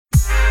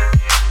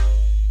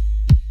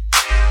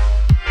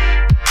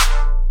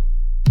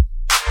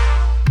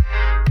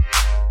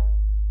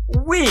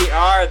We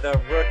are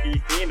the Rookie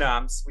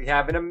Phenoms. We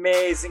have an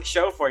amazing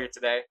show for you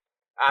today.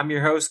 I'm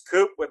your host,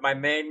 Coop, with my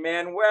main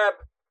man, Webb.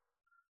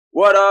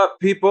 What up,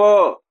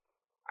 people?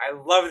 I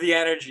love the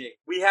energy.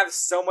 We have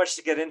so much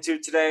to get into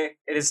today.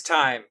 It is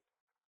time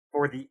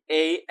for the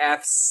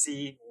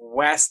AFC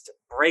West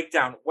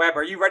breakdown. Webb,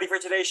 are you ready for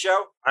today's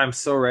show? I'm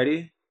so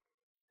ready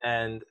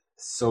and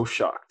so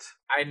shocked.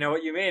 I know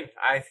what you mean.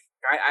 I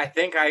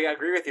think I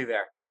agree with you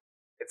there.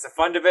 It's a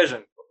fun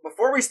division.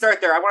 Before we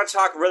start there, I want to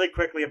talk really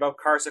quickly about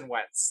Carson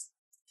Wentz.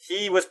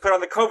 He was put on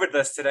the COVID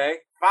list today,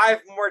 5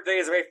 more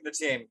days away from the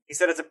team. He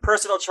said it's a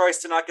personal choice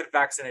to not get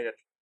vaccinated.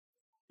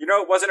 You know,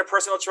 it wasn't a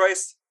personal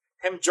choice.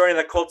 Him joining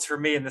the Colts for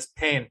me in this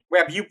pain.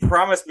 Webb, you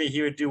promised me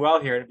he would do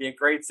well here. It'd be a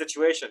great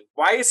situation.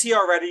 Why is he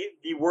already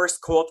the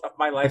worst Colt of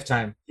my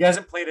lifetime? He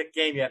hasn't played a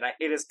game yet, and I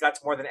hate his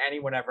guts more than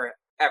anyone ever.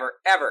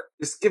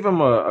 Just give him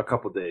a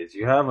couple days.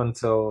 You have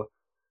until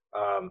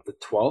the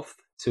 12th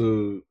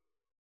to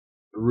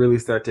really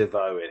start to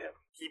evaluate him.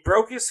 He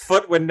broke his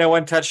foot when no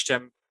one touched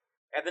him,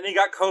 and then he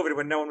got COVID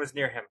when no one was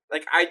near him.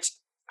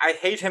 I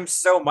hate him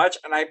so much,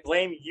 and I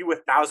blame you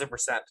 1,000%.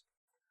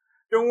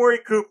 Don't worry,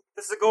 Coop.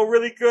 This will go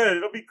really good.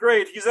 It'll be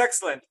great. He's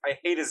excellent. I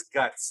hate his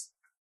guts.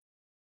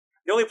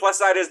 The only plus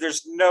side is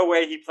there's no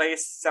way he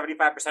plays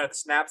 75% of the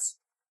snaps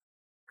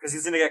because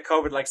he's going to get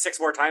COVID like 6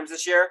 more times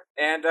this year.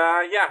 And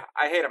yeah,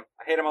 I hate him.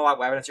 I hate him a lot,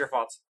 Webb, and it's your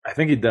fault. I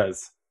think he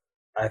does.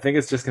 I think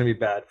it's just going to be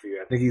bad for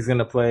you. I think he's going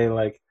to play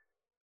like,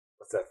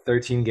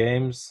 13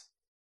 games?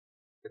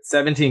 It's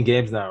 17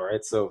 games now,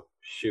 right? So,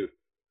 shoot.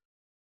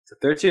 So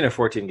 13 or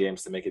 14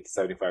 games to make it to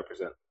 75%.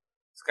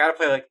 He's got to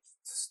play like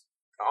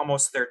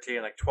almost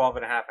 13, like 12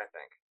 and a half, I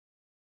think.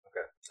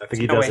 Okay. I think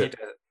he does it.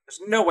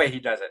 There's no way he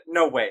does it.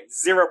 No way.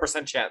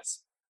 0%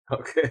 chance.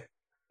 Okay.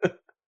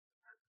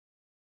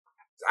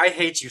 I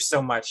hate you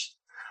so much.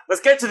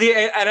 Let's get to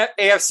the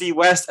AFC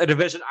West, a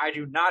division I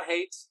do not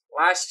hate.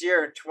 Last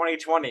year in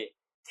 2020,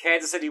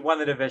 Kansas City won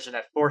the division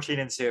at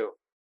 14-2.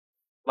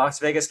 Las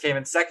Vegas came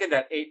in second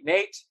at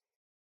 8-8.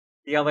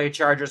 The LA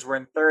Chargers were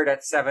in third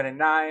at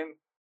 7-9.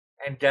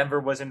 And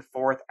Denver was in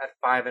fourth at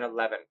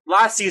 5-11.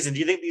 Last season, do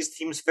you think these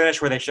teams finished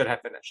where they should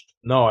have finished?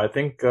 No, I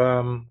think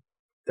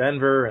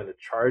Denver and the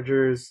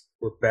Chargers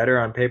were better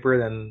on paper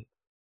than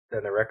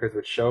the records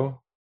would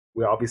show.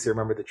 We obviously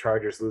remember the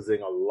Chargers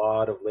losing a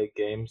lot of late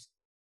games.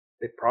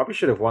 They probably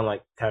should have won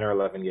like 10 or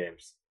 11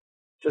 games,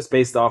 just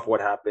based off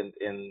what happened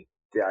in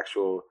the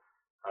actual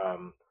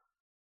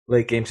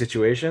late game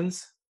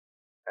situations,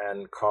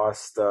 and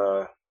cost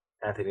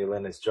Anthony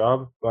Lynn his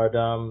job. But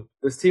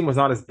this team was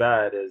not as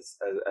bad as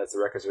the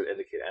records would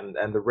indicate.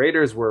 And the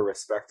Raiders were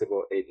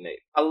respectable 8-8.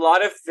 A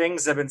lot of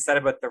things have been said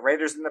about the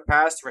Raiders in the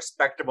past.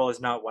 Respectable is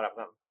not one of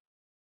them.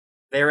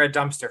 They're a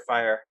dumpster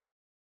fire.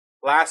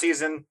 Last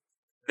season,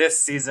 this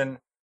season,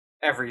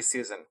 every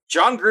season.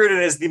 John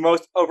Gruden is the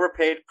most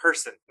overpaid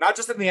person, not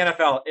just in the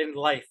NFL, in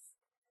life.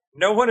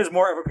 No one is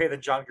more overpaid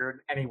than John Gruden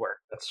anywhere.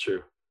 That's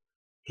true.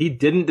 He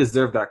didn't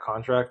deserve that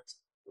contract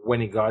when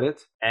he got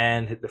it.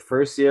 And the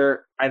first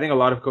year, I think a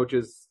lot of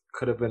coaches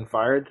could have been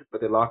fired,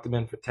 but they locked him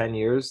in for 10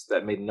 years.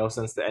 That made no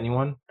sense to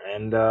anyone.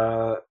 And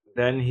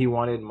then he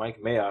wanted Mike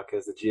Mayock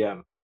as the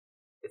GM.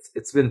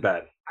 It's been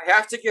bad. I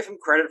have to give him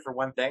credit for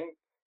one thing.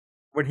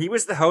 When he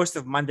was the host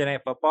of Monday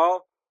Night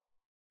Football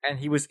and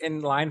he was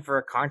in line for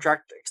a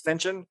contract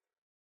extension,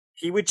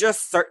 he would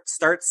just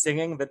start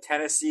singing the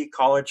Tennessee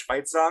college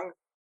fight song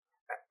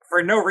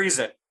for no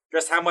reason.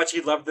 Just how much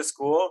he loved the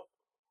school.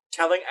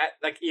 Telling at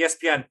like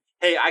ESPN,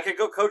 hey, I could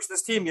go coach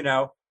this team,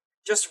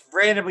 just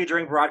randomly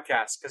during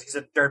broadcasts because he's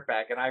a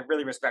dirtbag, and I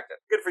really respect it.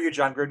 Good for you,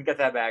 John Gruden. Get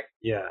that bag.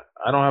 Yeah,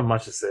 I don't have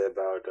much to say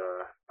about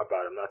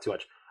him. Not too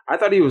much. I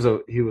thought he was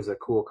a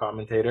cool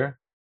commentator.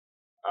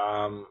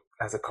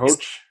 As a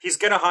coach, he's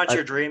gonna haunt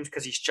your dreams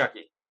because he's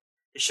Chucky.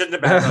 He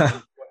shouldn't have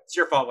been. It's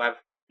your fault, Webb.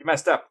 You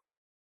messed up.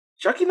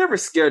 Chucky never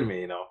scared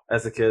me,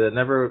 as a kid. It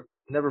never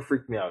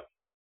freaked me out.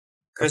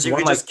 Because you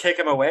could just kick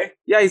him away?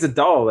 Yeah, he's a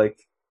doll.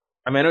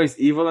 I know he's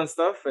evil and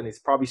stuff, and he's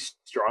probably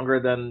stronger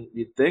than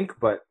you'd think,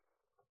 but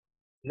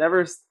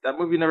that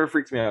movie never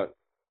freaked me out.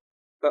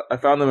 I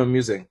found them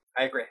amusing.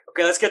 I agree.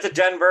 Okay, let's get to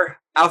Denver.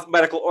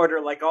 Alphabetical order,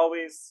 like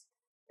always.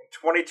 In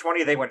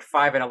 2020, they went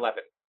 5-11.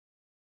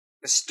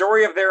 The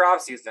story of their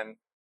offseason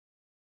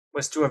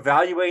was to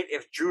evaluate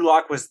if Drew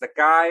Lock was the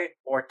guy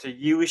or to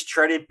use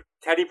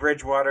Teddy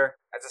Bridgewater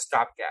as a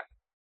stopgap.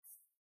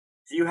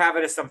 Do you have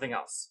it as something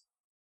else?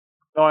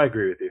 No, I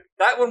agree with you.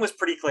 That one was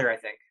pretty clear, I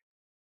think.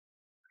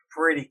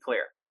 Pretty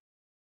clear.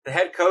 The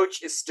head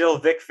coach is still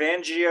Vic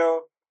Fangio.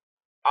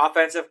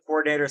 Offensive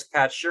coordinator is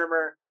Pat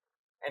Shurmur.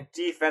 And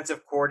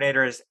defensive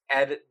coordinator is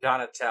Ed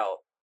Donatel.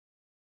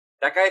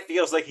 That guy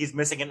feels like he's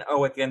missing an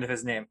O at the end of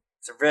his name.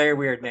 It's a very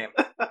weird name.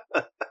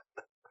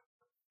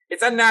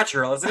 It's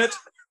unnatural, isn't it?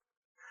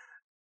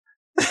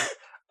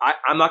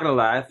 I'm not going to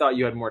lie. I thought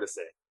you had more to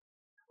say.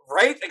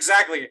 Right?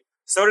 Exactly.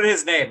 So did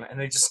his name, and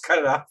they just cut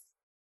it off.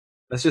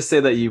 Let's just say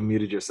that you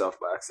muted yourself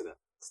by accident.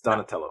 It's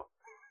Donatello.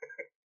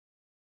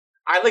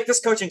 I like this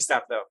coaching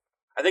staff, though.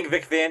 I think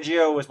Vic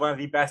Fangio was one of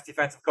the best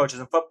defensive coaches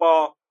in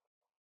football.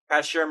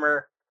 Pat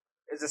Shurmur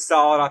is a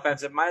solid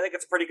offensive mind. I think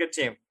it's a pretty good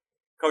team.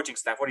 Coaching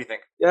staff, what do you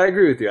think? Yeah, I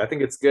agree with you. I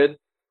think it's good,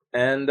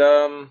 and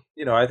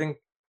I think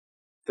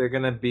they're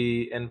gonna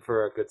be in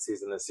for a good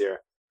season this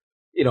year.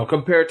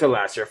 Compared to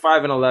last year,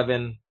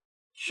 5-11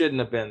 shouldn't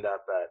have been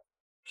that bad.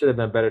 Should have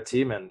been a better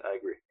team, and I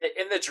agree.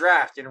 In the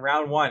draft, in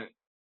round 1,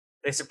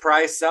 they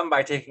surprised some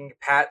by taking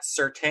Pat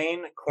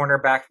Surtain,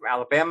 cornerback from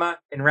Alabama.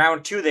 In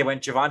round 2, they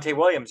went Javonte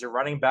Williams, a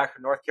running back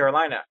from North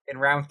Carolina. In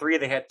round 3,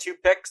 they had 2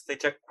 picks. They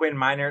took Quinn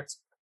Meinerz,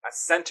 a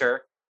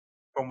center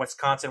from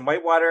Wisconsin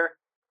Whitewater,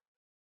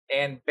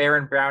 and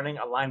Baron Browning,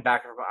 a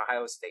linebacker from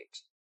Ohio State.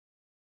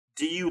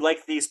 Do you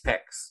like these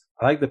picks?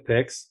 I like the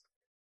picks.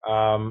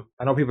 I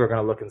know people are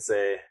going to look and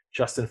say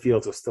Justin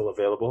Fields was still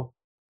available.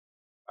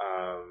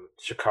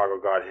 Chicago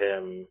got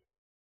him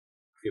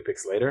a few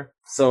picks later.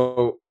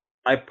 So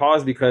I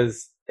paused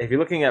because if you're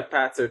looking at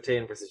Pat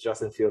Surtain versus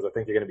Justin Fields, I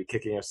think you're going to be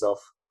kicking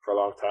yourself for a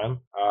long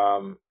time.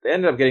 They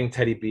ended up getting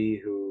Teddy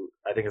B, who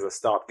I think is a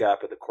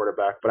stopgap at the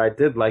quarterback, but I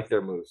did like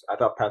their moves. I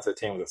thought Pat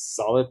Surtain was a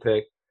solid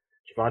pick.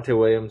 Javonte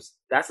Williams,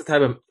 that's the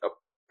type of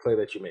play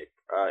that you make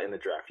in the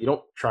draft. You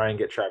don't try and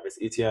get Travis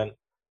Etienne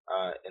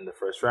in the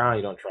first round.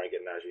 You don't try and get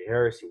Najee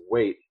Harris. You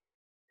wait,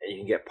 and you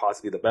can get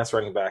possibly the best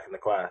running back in the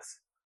class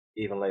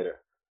even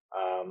later.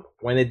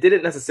 When they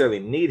didn't necessarily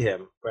need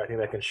him, but I think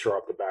that can shore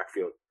up the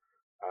backfield.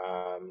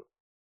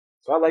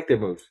 So I like their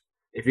moves.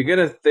 If you're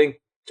going to think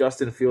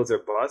Justin Fields or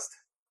bust,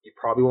 you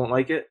probably won't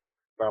like it,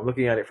 but I'm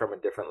looking at it from a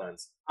different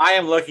lens. I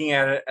am looking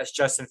at it as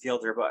Justin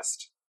Fields or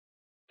bust.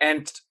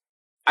 And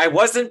I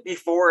wasn't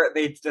before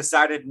they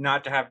decided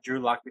not to have Drew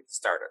Lock be the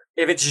starter.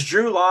 If it's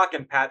Drew Lock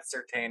and Pat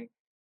Surtain,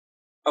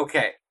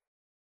 okay,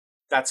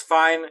 that's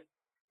fine.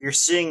 You're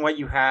seeing what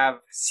you have,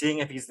 seeing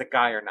if he's the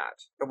guy or not.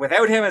 But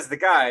without him as the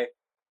guy,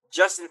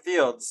 Justin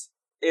Fields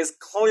is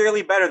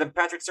clearly better than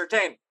Patrick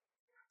Surtain.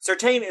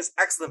 Surtain is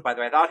excellent, by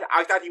the way.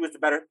 I thought he was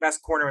the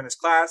best corner in this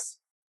class.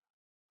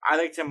 I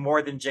liked him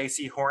more than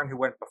J.C. Horn, who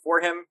went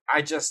before him.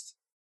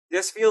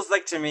 This feels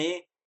like to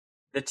me,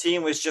 the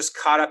team was just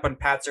caught up on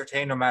Pat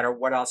Surtain no matter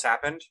what else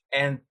happened,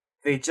 and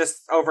they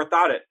just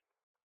overthought it.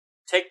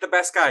 Take the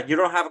best guy. You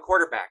don't have a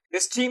quarterback.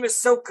 This team is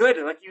so good.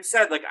 And like you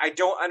said, I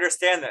don't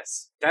understand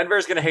this.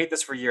 Denver's going to hate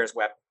this for years,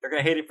 Webb. They're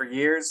going to hate it for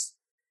years,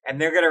 and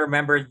they're going to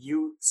remember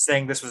you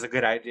saying this was a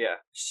good idea.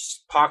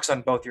 Pox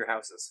on both your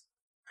houses.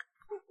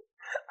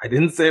 I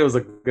didn't say it was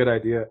a good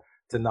idea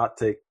to not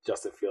take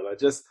Justin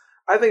Fields.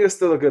 I think it's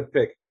still a good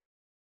pick.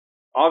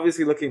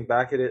 Obviously, looking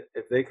back at it,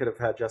 if they could have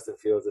had Justin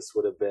Fields, this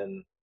would have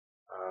been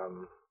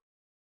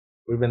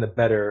the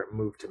better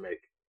move to make.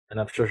 And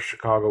I'm sure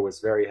Chicago was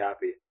very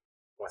happy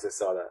once I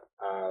saw that.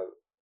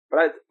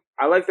 But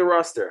I like the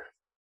roster.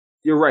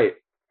 You're right.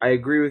 I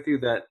agree with you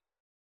that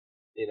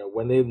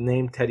when they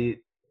named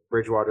Teddy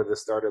Bridgewater the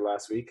starter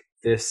last week,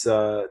 this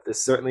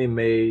certainly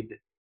made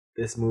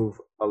this move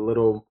a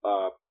little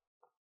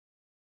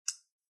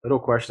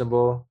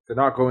questionable. They're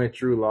not going with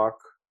Drew Lock.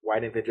 Why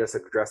didn't they just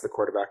address the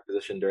quarterback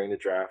position during the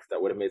draft?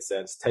 That would have made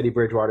sense. Teddy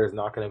Bridgewater is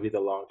not going to be the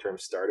long-term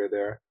starter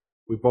there.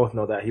 We both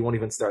know that. He won't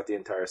even start the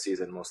entire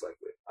season, most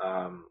likely.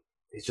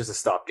 He's just a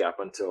stopgap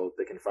until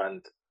they can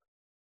find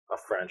a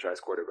franchise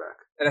quarterback.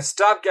 And a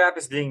stopgap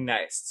is being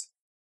nice,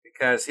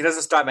 because he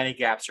doesn't stop many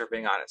gaps, for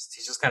being honest.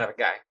 He's just kind of a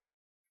guy.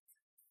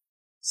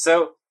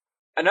 So,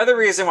 another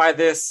reason why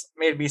this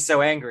made me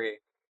so angry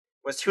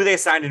was who they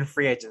signed in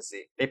free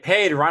agency. They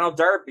paid Ronald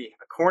Darby,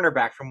 a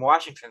cornerback from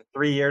Washington,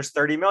 3 years,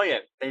 $30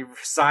 million. They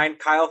signed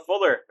Kyle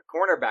Fuller, a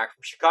cornerback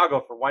from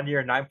Chicago, for 1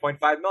 year,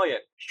 $9.5 million.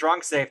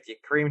 Strong safety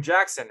Kareem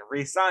Jackson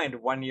re-signed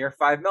 1 year,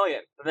 $5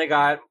 million. Then they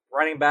got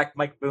running back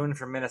Mike Boone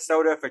from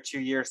Minnesota for 2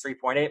 years,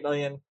 $3.8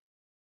 million.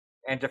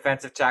 And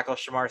defensive tackle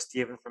Shamar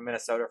Stephen from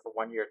Minnesota for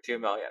 1 year, $2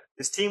 million.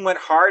 This team went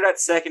hard at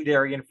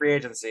secondary in free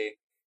agency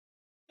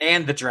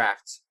and the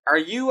draft. Are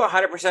you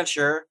 100%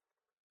 sure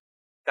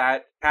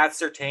that Pat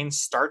Surtain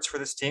starts for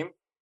this team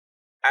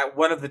at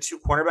one of the 2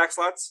 cornerback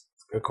slots?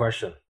 Good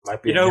question.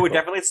 Might be. Who would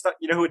definitely start?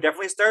 You know who would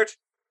definitely start?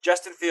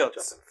 Justin Fields.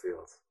 Justin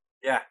Fields.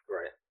 Yeah.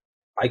 Right.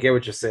 I get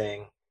what you're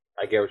saying.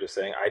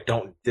 I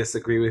don't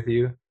disagree with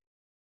you.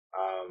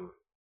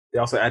 They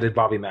also added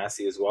Bobby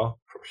Massey as well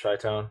from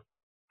Chi-Town.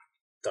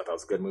 Thought that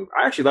was a good move.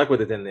 I actually like what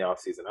they did in the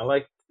offseason. I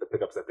like the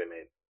pickups that they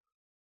made.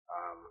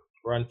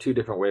 We're on 2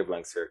 different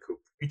wavelengths here, Coop.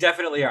 We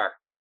definitely are.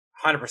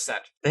 100%.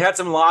 They had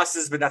some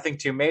losses, but nothing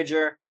too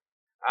major.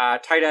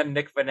 Tight end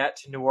Nick Vanette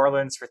to New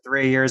Orleans for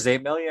 3 years,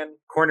 $8 million.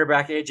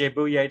 Cornerback AJ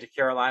Bouye to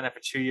Carolina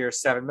for 2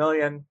 years, $7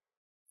 million.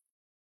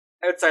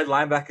 Outside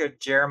linebacker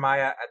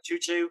Jeremiah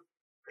Atuchu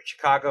for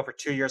Chicago for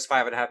 2 years,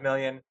 $5.5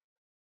 million.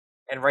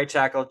 And right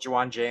tackle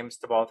Juwan James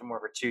to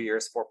Baltimore for 2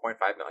 years, $4.5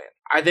 million.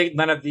 I think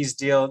none of these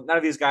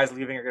guys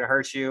leaving are going to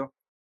hurt you.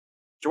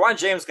 Juwan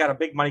James got a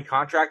big money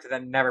contract and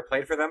then never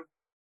played for them.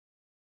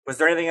 Was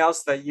there anything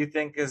else that you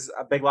think is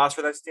a big loss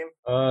for this team?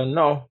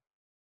 No.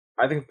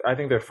 I think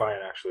they're fine,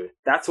 actually.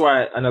 That's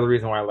why another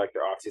reason why I like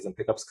their offseason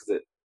pickups, because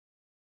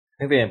I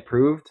think they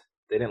improved.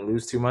 They didn't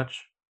lose too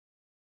much.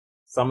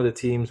 Some of the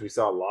teams we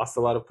saw lost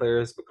a lot of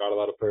players, but got a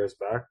lot of players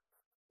back.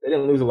 They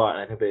didn't lose a lot,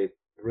 and I think they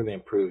really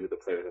improved with the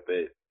players that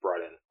they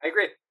brought in. I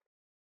agree.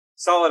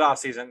 Solid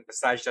offseason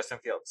besides Justin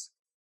Fields.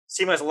 This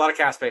team has a lot of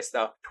cap space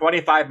though.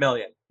 $25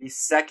 million, the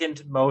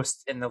second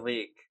most in the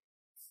league.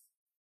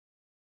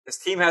 This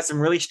team has some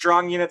really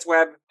strong units,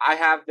 Webb. I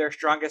have their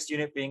strongest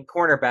unit being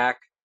cornerback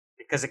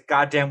because it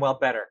goddamn well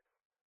better.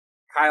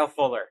 Kyle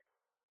Fuller,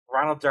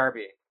 Ronald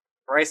Darby,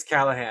 Bryce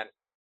Callahan,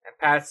 and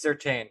Pat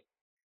Surtain.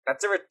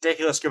 That's a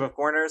ridiculous group of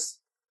corners.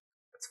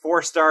 It's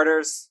 4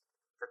 starters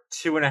for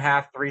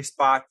 2.5, 3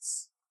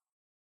 spots.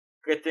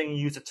 Good thing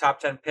you used a top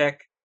 10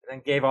 pick and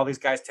then gave all these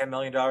guys $10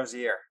 million a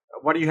year.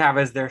 What do you have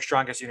as their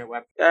strongest unit,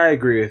 Webb? Yeah, I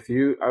agree with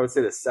you. I would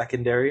say the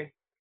secondary.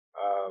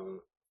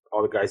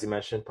 All the guys you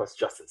mentioned, plus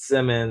Justin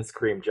Simmons,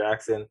 Kareem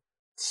Jackson,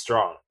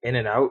 strong. In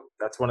and out,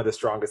 that's one of the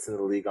strongest in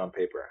the league on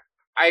paper.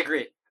 I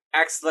agree.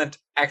 Excellent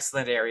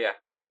area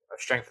of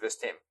strength for this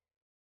team.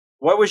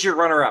 What was your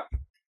runner-up?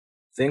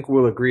 Think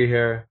we'll agree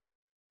here.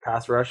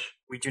 Pass rush.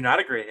 We do not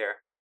agree here.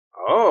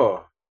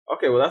 Oh,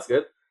 okay. Well, that's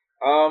good.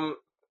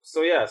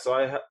 So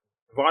I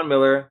Von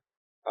Miller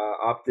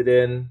opted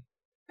in.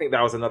 I think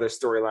that was another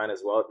storyline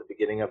as well at the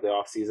beginning of the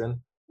offseason,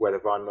 whether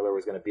Von Miller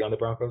was going to be on the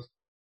Broncos.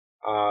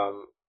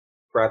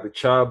 Bradley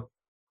Chubb,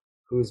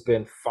 who's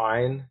been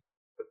fine,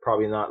 but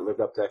probably not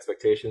lived up to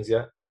expectations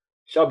yet.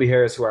 Shelby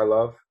Harris, who I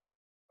love.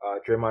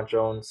 Draymond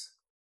Jones.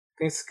 I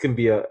think this can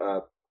be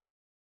a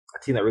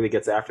team that really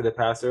gets after the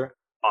passer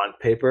on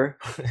paper.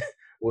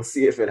 We'll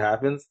see if it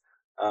happens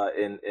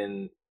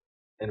in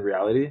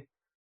reality.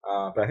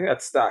 But I think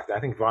that's stacked. I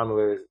think Von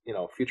Miller is,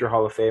 future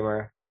Hall of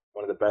Famer,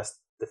 one of the best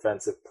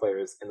defensive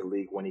players in the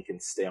league when he can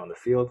stay on the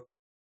field.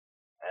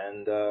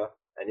 And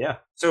yeah.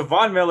 So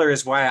Von Miller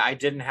is why I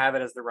didn't have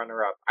it as the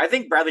runner-up. I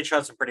think Bradley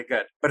Chubb's been pretty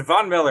good. But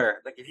Von Miller,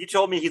 if you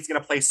told me he's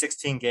going to play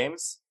 16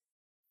 games,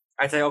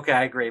 I'd say, okay,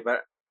 I agree.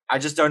 But I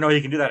just don't know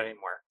he can do that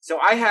anymore. So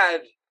I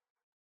had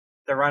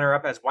the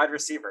runner-up as wide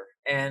receiver.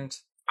 And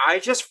I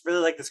just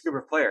really like this group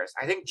of players.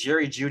 I think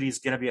Jerry Jeudy's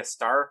going to be a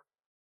star.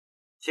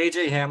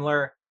 KJ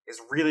Hamler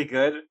is really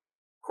good.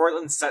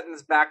 Cortland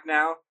Sutton's back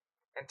now.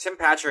 And Tim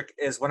Patrick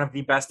is one of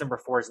the best number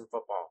 4s in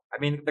football. I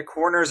mean, the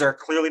corners are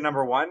clearly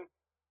number 1.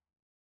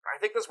 I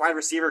think this wide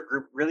receiver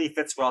group really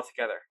fits well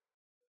together.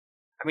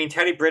 I mean,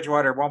 Teddy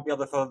Bridgewater won't be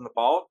able to throw them the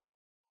ball,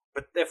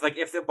 but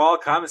if the ball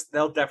comes,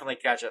 they'll definitely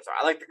catch it. So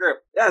I like the group.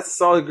 Yeah, it's a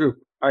solid group.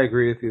 I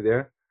agree with you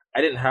there. I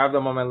didn't have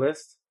them on my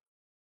list,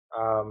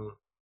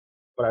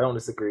 but I don't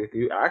disagree with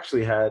you. I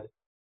actually had,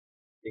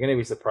 you're going to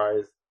be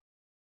surprised,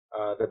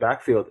 the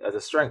backfield as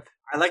a strength.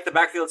 I like the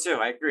backfield too.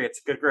 I agree. It's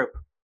a good group.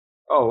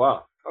 Oh,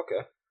 wow.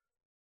 Okay.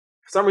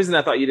 For some reason,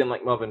 I thought you didn't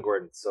like Melvin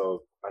Gordon,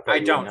 so I thought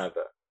you didn't have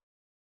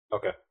that.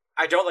 Okay.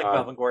 I don't like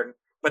Melvin Gordon,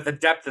 but the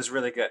depth is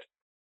really good.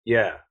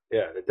 Yeah,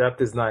 the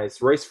depth is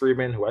nice. Royce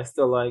Freeman, who I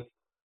still like,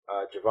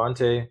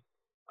 Javonte,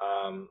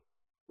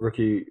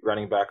 rookie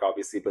running back,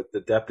 obviously, but the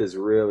depth is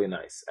really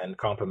nice and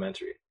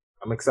complimentary.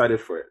 I'm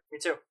excited for it. Me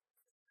too.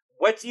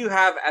 What do you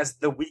have as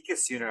the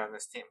weakest unit on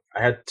this team?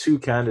 I had 2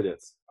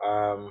 candidates.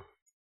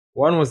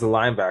 One was the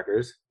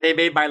linebackers. They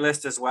made my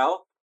list as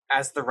well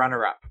as the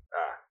runner-up.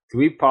 Do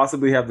we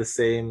possibly have the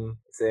same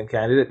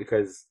candidate?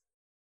 Because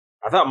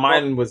I thought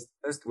mine was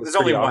there's pretty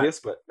only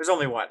obvious, one. But there's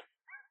only one.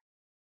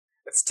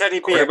 It's Teddy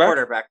B at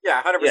quarterback.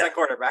 Yeah, 100%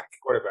 quarterback.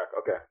 Quarterback,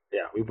 okay.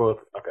 Yeah, we both,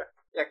 okay.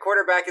 Yeah,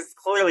 quarterback is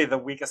clearly the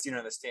weakest unit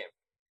on this team.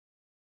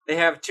 They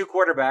have 2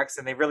 quarterbacks,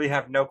 and they really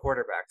have no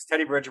quarterbacks.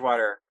 Teddy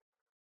Bridgewater,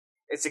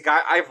 it's a guy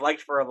I've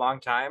liked for a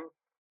long time.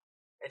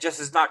 It just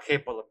is not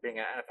capable of being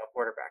an NFL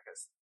quarterback.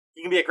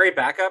 He can be a great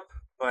backup,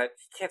 but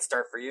he can't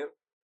start for you.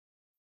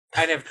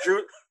 And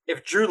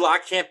if Drew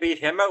Lock can't beat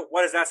him out,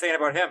 what is that saying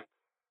about him?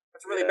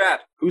 That's really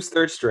bad. Who's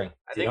third string?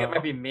 I think it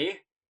might be me.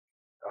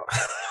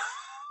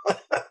 Oh.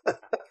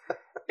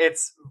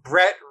 It's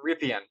Brett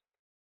Ripien.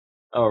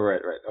 Oh,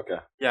 right. Okay.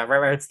 Yeah,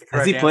 right. It's the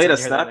correct Has he played a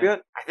snap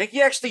yet? I think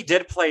he actually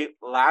did play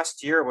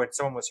last year when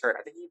someone was hurt.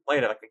 I think he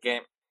played a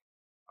game.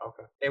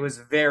 Okay. It was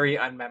very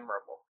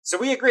unmemorable. So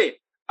we agreed.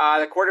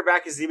 The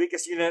quarterback is the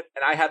weakest unit,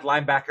 and I had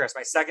linebacker as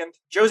my second.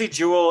 Josie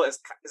Jewell is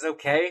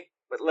okay,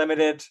 but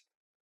limited.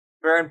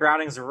 Baron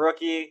Browning's a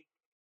rookie.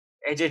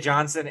 AJ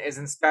Johnson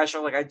isn't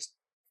special.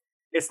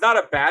 It's not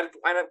a bad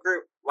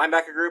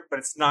linebacker group, but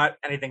it's not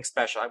anything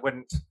special. I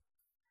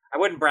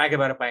wouldn't brag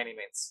about it by any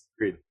means.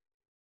 Agreed.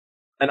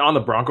 And on the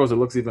Broncos, it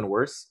looks even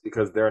worse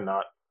because they're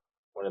not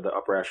one of the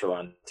upper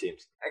echelon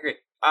teams. I agree.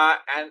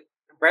 And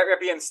Brett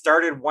Ripien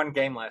started 1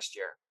 game last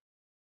year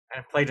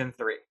and played in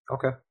 3.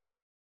 Okay.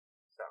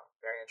 So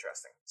very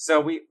interesting. So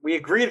we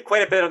agreed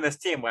quite a bit on this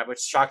team, Webb, which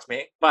shocked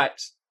me,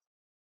 but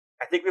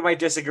I think we might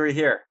disagree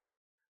here.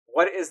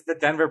 What is the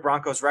Denver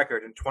Broncos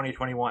record in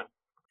 2021?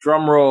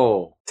 Drum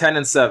roll.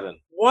 10-7.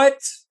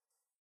 What?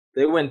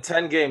 They win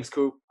 10 games,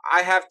 Coop.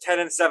 I have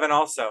 10-7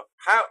 also.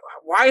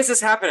 Why is this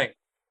happening?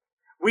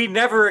 We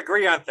never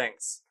agree on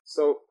things.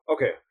 So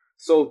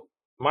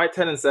my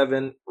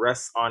 10-7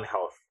 rests on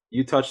health.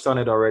 You touched on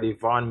it already.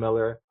 Von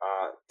Miller,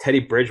 Teddy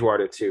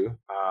Bridgewater too.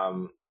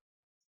 I'm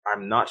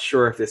not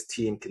sure if this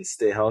team can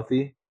stay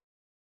healthy.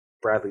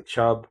 Bradley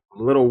Chubb.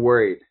 I'm a little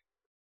worried.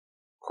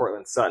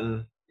 Cortland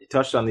Sutton. You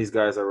touched on these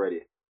guys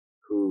already,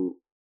 who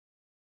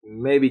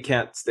maybe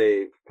can't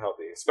stay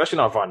healthy. especially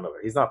not Von Miller.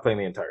 He's not playing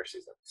the entire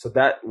season. So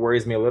that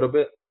worries me a little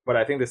bit. But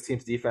I think this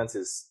team's defense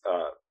is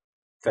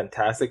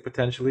fantastic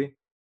potentially.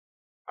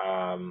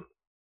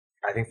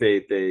 I think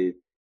they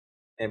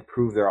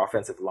improve their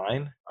offensive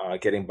line,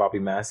 getting Bobby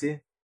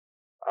Massey.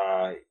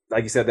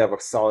 Like you said, they have a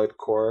solid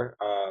core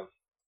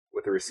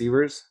with the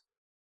receivers.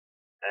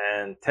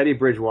 And Teddy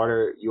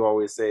Bridgewater, you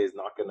always say, is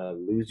not going to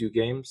lose you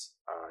games.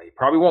 He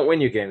probably won't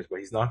win you games, but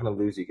he's not going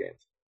to lose you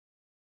games.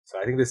 So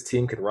I think this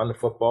team can run the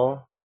football.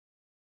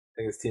 I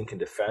think this team can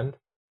defend.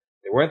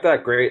 They weren't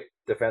that great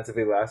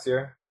defensively last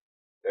year.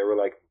 They were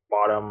like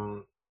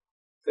bottom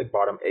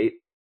 8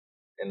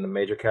 in the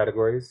major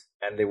categories,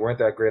 and they weren't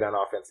that great on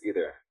offense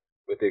either,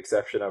 with the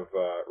exception of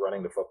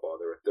running the football.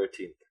 They were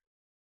 13th,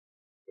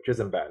 which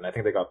isn't bad, and I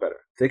think they got better.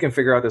 If they can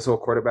figure out this whole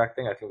quarterback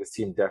thing, I think this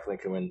team definitely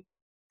can win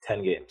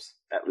 10 games,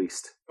 at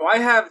least. So I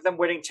have them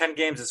winning 10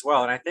 games as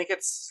well, and I think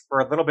it's for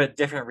a little bit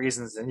different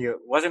reasons than you. It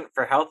wasn't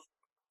for health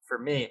for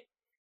me.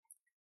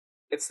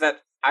 It's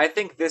that I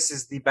think this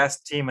is the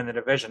best team in the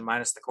division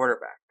minus the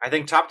quarterback. I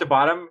think top to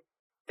bottom,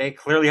 they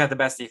clearly have the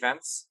best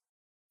defense.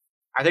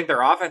 I think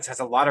their offense has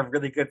a lot of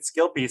really good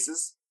skill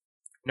pieces.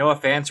 Noah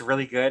Fant's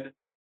really good.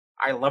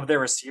 I love their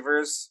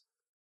receivers.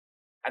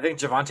 I think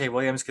Javonte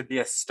Williams could be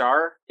a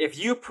star. If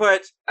you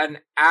put an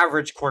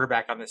average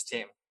quarterback on this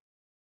team,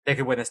 they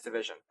could win this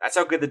division. That's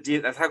how good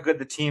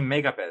the team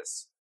makeup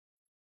is.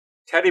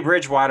 Teddy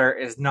Bridgewater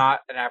is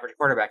not an average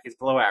quarterback. He's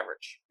below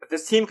average. But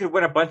this team could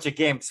win a bunch of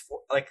games,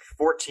 like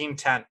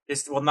 14-10.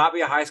 This will not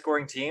be a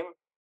high-scoring team,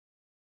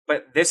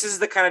 but this is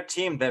the kind of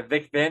team that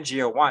Vic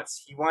Fangio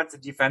wants. He wants a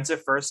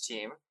defensive-first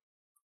team.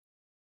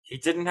 He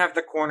didn't have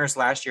the corners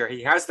last year.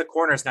 He has the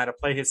corners now to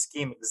play his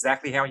scheme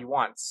exactly how he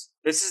wants.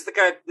 This is the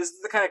kind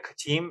of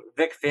team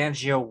Vic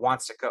Fangio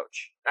wants to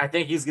coach. I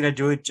think he's going to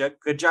do a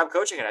good job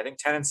coaching it. I think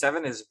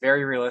 10-7 is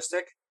very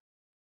realistic.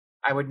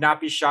 I would not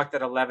be shocked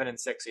at 11-6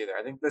 either.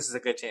 I think this is a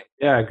good team.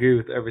 Yeah, I agree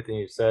with everything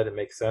you said. It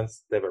makes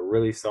sense. They have a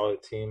really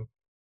solid team.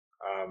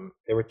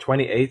 They were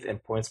 28th in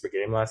points per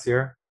game last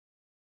year.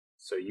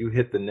 So you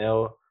hit the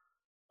nail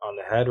on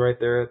the head right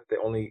there. They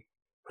only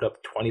put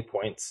up 20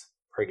 points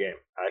per game.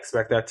 I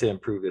expect that to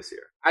improve this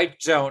year. I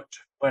don't,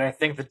 but I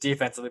think the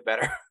defense will be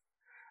better.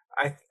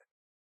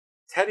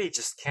 Teddy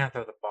just can't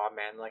throw the ball,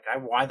 man. Like I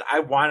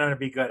want him to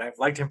be good. I've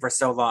liked him for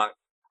so long.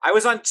 I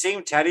was on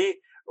Team Teddy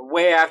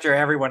way after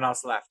everyone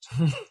else left,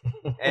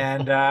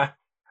 and I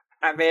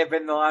may have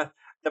been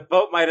the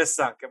boat might have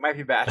sunk. It might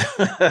be bad.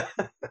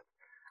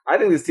 I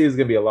think this team is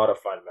gonna be a lot of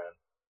fun, man.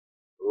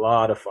 A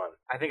lot of fun.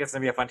 I think it's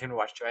gonna be a fun team to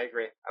watch too. I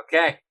agree.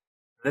 Okay,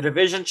 the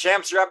division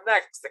champs are up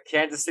next. The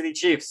Kansas City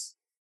Chiefs.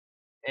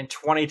 In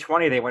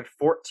 2020, they went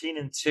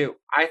 14-2.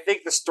 I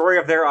think the story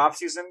of their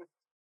offseason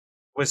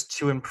was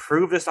to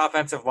improve this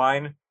offensive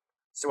line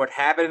so what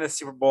happened in the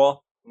Super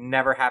Bowl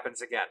never happens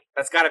again.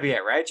 That's got to be it,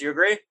 right? Do you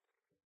agree?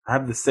 I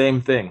have the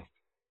same thing.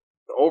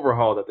 The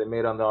overhaul that they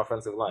made on the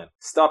offensive line.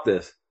 Stop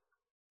this.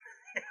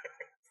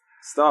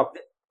 Stop.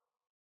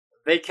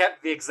 They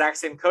kept the exact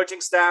same coaching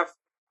staff.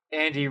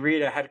 Andy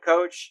Reid, a head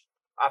coach,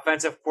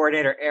 offensive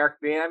coordinator Eric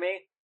Bieniemy,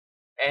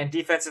 and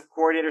defensive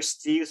coordinator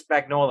Steve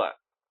Spagnuolo.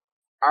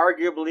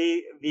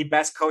 Arguably the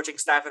best coaching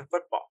staff in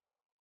football.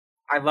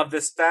 I love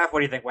this staff. What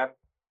do you think, Webb?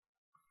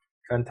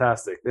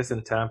 Fantastic. This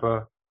in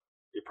Tampa,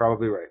 you're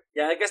probably right.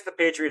 Yeah, I guess the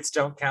Patriots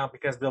don't count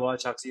because Bill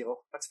Belichick's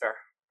evil. That's fair.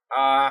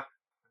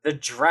 The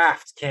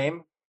draft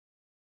came.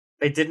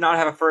 They did not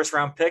have a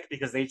first-round pick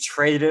because they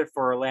traded it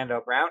for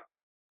Orlando Brown.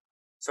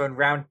 So in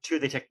round 2,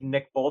 they took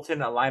Nick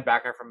Bolton, a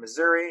linebacker from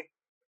Missouri.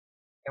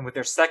 And with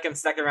their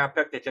second-round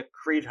pick, they took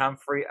Creed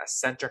Humphrey, a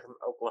center from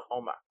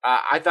Oklahoma.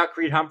 I thought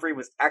Creed Humphrey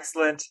was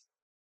excellent.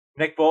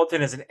 Nick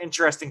Bolton is an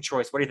interesting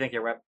choice. What do you think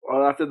here, Webb?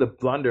 Well, after the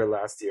blunder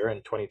last year in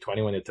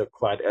 2020 when they took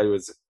Clyde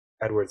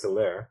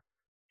Edwards-Helaire,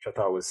 which I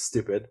thought was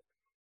stupid,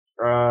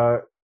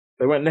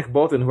 they went Nick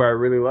Bolton, who I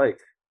really like.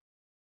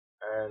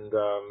 And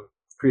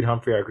Creed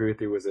Humphrey, I agree with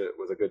you, was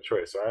a good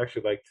choice. So I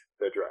actually liked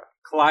their draft.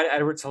 Clyde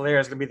Edwards-Helaire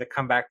is going to be the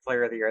comeback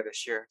player of the year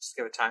this year. Just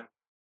give it time.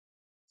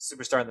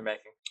 Superstar in the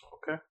making.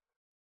 Okay.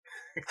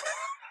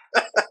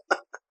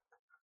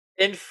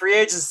 In free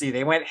agency,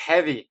 they went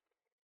heavy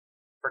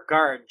for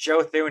guard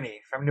Joe Thuney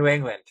from New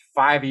England,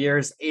 5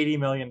 years, $80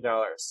 million.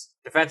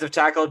 Defensive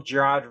tackle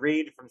Gerard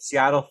Reed from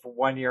Seattle for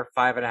 1 year,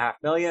 $5.5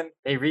 million.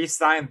 They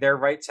re-signed their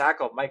right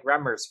tackle Mike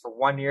Remmers for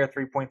 1 year,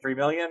 $3.3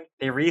 million.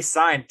 They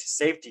re-signed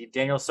safety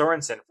Daniel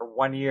Sorensen for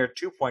 1 year,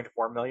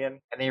 $2.4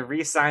 million. And they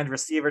re-signed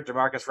receiver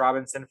Demarcus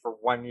Robinson for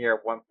 1 year,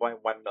 $1.1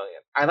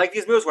 million. I like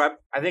these moves, Webb.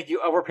 I think you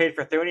overpaid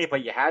for Thuney,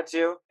 but you had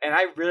to. And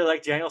I really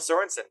like Daniel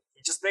Sorensen.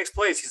 He just makes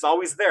plays. He's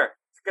always there.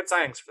 It's good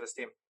signings for this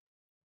team.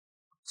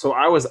 So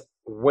I was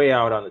way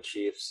out on the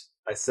Chiefs.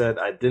 I said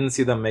I didn't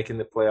see them making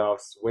the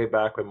playoffs way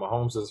back when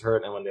Mahomes was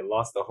hurt and when they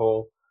lost the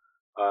whole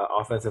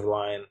offensive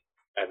line.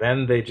 And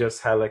then they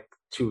just had like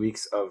 2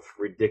 weeks of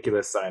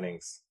ridiculous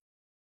signings.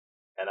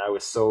 And I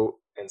was so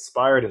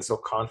inspired and so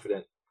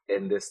confident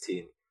in this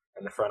team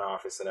and the front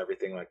office and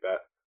everything like that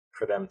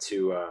for them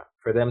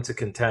to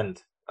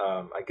contend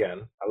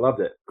again. I loved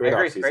it. Great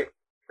offseason.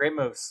 Great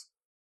moves.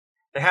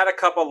 They had a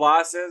couple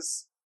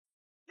losses.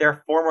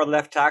 Their former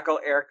left tackle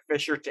Eric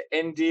Fisher to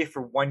Indy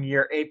for 1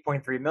 year,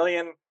 $8.3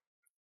 million.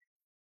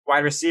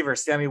 Wide receiver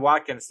Sammy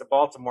Watkins to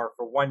Baltimore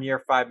for 1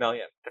 year, $5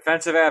 million.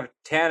 Defensive end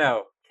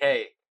Tano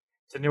K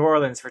to New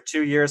Orleans for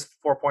 2 years,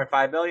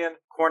 $4.5 million.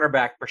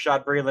 Cornerback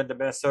Rashad Breeland to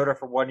Minnesota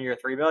for 1 year,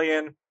 $3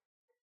 million.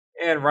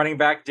 And running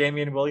back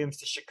Damian Williams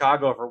to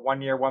Chicago for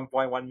 1 year,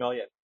 $1.1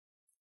 million.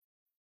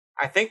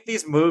 I think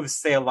these moves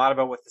say a lot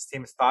about what this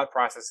team's thought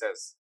process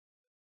is.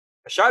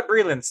 Rashad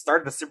Breeland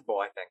started the Super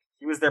Bowl, I think.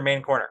 He was their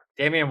main corner.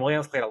 Damian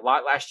Williams played a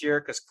lot last year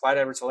because Clyde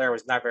Edwards-Helaire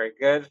was not very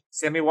good.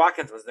 Sammy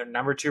Watkins was their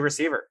number 2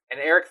 receiver. And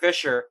Eric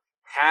Fisher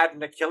had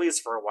an Achilles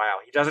for a while.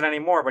 He doesn't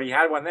anymore, but he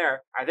had one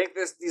there. I think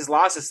these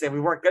losses say we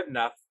weren't good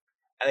enough,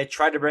 and they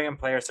tried to bring in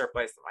players to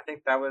replace them. I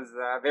think that was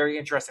very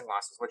interesting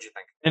losses. What do you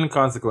think?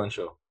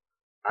 Inconsequential.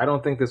 I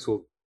don't think this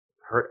will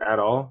hurt at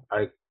all.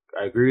 I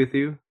agree with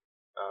you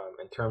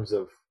in terms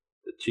of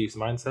the Chiefs'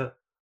 mindset,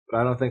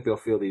 but I don't think they'll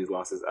feel these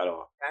losses at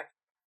all.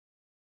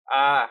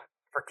 Okay.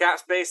 For cap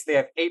space, they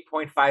have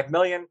 $8.5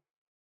 million,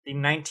 the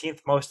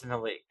 19th most in the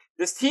league.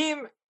 This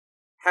team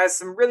has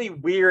some really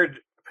weird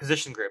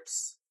position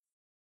groups.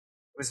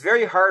 It was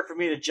very hard for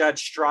me to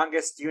judge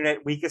strongest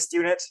unit, weakest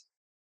unit.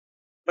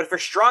 But for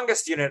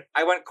strongest unit,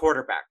 I went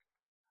quarterback.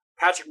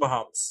 Patrick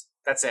Mahomes.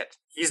 That's it.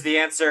 He's the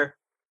answer.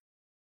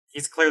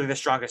 He's clearly the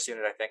strongest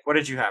unit, I think. What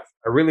did you have?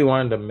 I really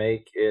wanted to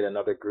make it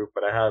another group,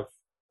 but I have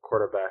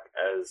quarterback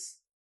as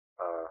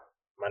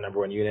my number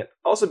 1 unit.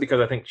 Also because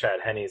I think Chad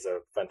Henne's a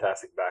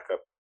fantastic backup.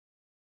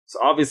 So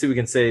obviously we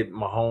can say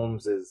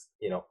Mahomes is,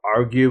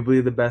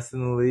 arguably the best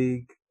in the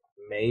league,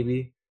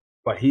 maybe.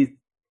 But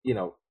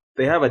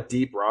they have a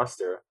deep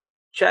roster.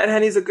 Chad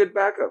Henne's a good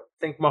backup.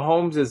 I think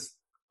Mahomes is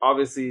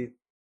obviously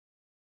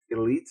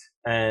elite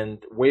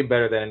and way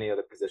better than any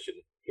other position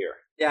here.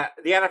 Yeah,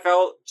 the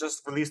NFL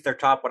just released their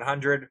top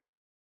 100,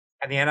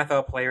 and the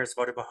NFL players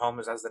voted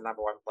Mahomes as the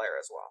number 1 player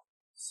as well.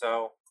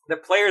 So the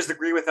players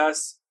agree with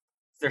us.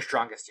 Their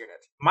strongest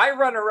unit. My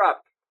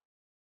runner-up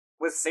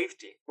was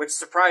safety, which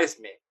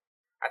surprised me.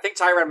 I think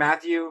Tyrann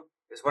Mathieu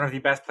is one of the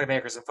best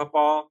playmakers in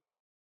football.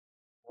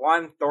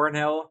 Juan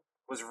Thornhill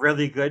was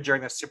really good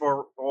during the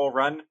Super Bowl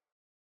run.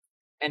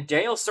 And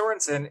Daniel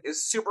Sorensen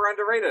is super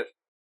underrated.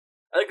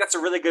 I think that's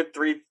a really good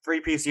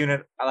three-piece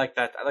unit. I like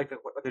that. I like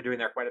what they're doing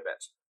there quite a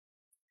bit.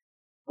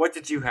 What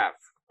did you have?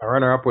 My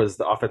runner-up was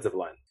the offensive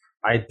line.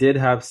 I did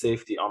have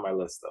safety on my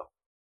list, though.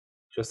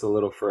 Just a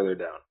little further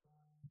down.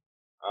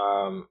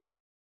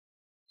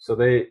 So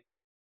they,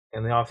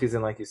 in the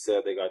offseason, like you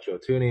said, they got Joe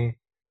Thuney,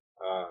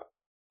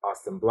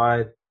 Austin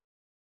Blythe,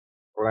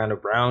 Orlando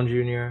Brown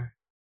Jr.,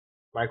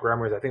 Mike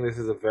Remmers. I think this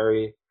is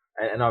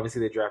and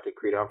obviously they drafted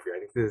Creed Humphrey. I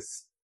think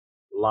this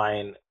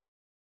line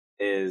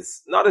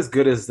is not as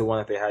good as the one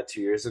that they had 2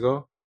 years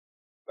ago,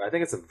 but I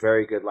think it's a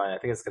very good line. I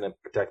think it's going to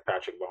protect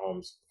Patrick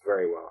Mahomes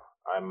very well.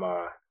 I'm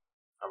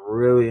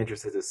really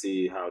interested to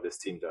see how this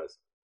team does,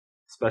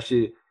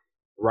 especially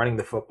running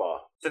the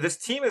football. So this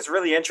team is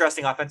really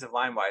interesting offensive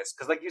line-wise,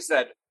 because like you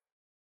said,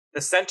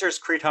 the center's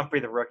Creed Humphrey,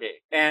 the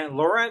rookie. And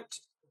Laurent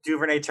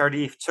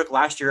Duvernay-Tardif took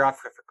last year off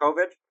for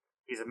COVID.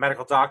 He's a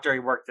medical doctor. He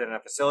worked in a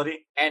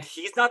facility. And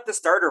he's not the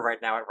starter right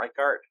now at right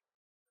guard.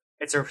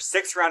 It's a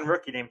 6th-round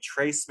rookie named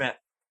Trey Smith.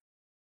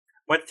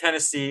 Went to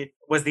Tennessee,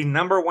 was the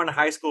number 1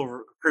 high school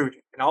recruit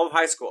in all of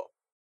high school.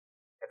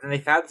 And then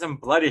they've had some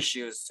blood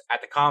issues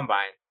at the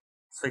combine.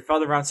 So he fell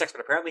to round 6,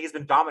 but apparently he's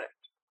been dominant.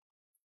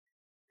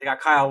 They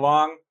got Kyle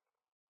Long.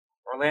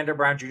 Orlando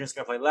Brown Jr. is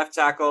going to play left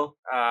tackle.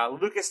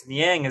 Lucas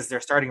Niang is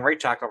their starting right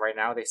tackle right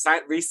now. They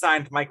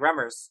re-signed Mike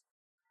Remmers.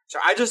 So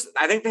I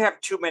think they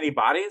have too many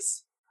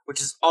bodies,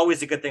 which is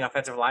always a good thing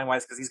offensive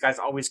line-wise because these guys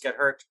always get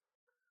hurt.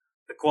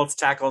 The Colts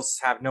tackles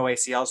have no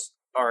ACLs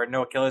or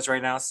no Achilles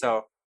right now,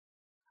 so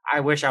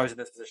I wish I was in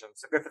this position.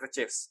 So good for the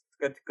Chiefs.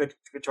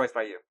 Good choice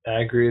by you.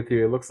 I agree with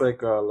you. It looks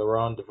like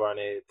Laurent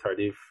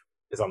Duvernay-Tardif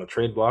is on the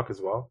trade block as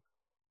well.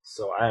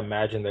 So I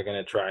imagine they're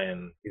going to try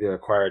and either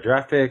acquire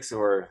draft picks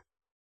or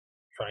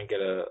try and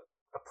get a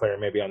player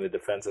maybe on the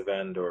defensive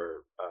end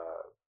or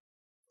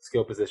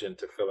skill position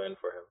to fill in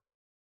for him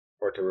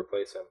or to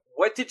replace him.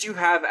 What did you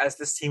have as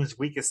this team's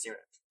weakest unit?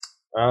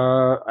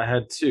 I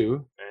had 2.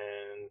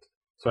 And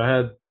so I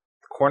had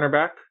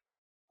cornerback,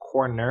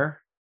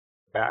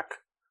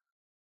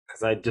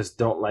 because I just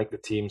don't like the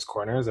team's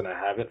corners, and I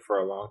haven't for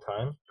a long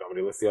time. Do you want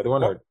me to list the other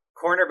one? Or?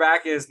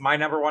 Cornerback is my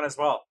number 1 as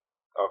well.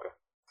 Okay.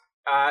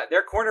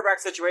 Their cornerback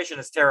situation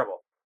is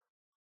terrible.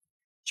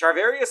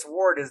 Charvarius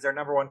Ward is their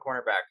number 1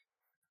 cornerback.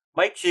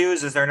 Mike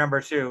Hughes is their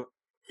number 2.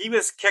 He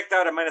was kicked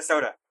out of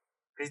Minnesota.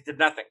 He did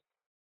nothing.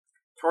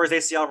 Tore his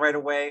ACL right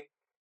away.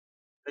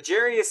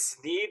 L'Jarius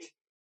Sneed,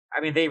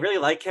 I mean, they really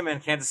like him in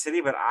Kansas City,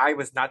 but I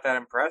was not that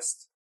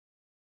impressed.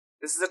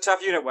 This is a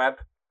tough unit, Webb.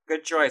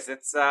 Good choice.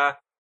 It's going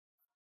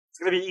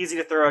to be easy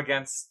to throw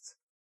against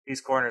these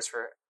corners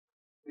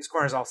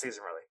all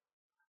season, really.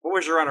 What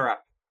was your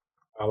runner-up?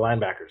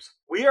 Linebackers.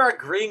 We are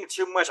agreeing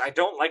too much. I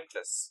don't like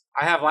this.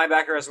 I have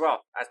linebacker as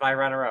well as my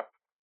runner-up.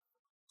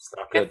 It's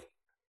not good.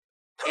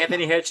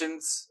 Anthony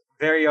Hitchens,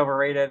 very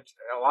overrated.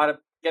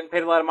 Getting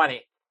paid a lot of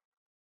money.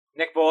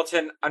 Nick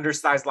Bolton,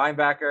 undersized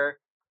linebacker.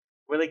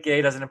 Willie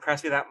Gay doesn't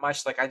impress me that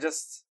much.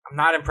 I'm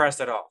not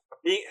impressed at all.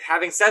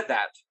 Having said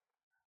that,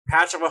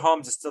 Patrick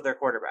Mahomes is still their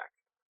quarterback.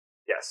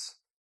 Yes.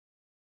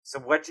 So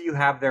what do you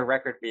have their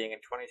record being in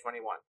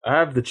 2021? I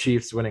have the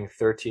Chiefs winning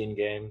 13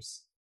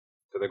 games.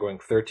 So they're going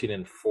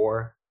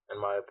 13-4,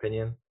 in my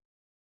opinion.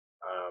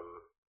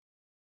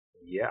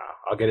 Yeah,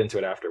 I'll get into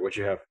it after. What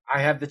you have?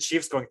 I have the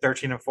Chiefs going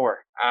 13-4.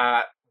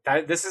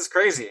 This is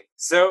crazy.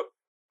 So,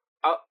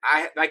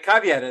 my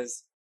caveat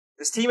is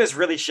this team is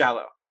really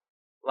shallow.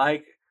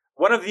 Like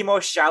one of the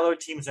most shallow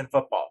teams in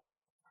football,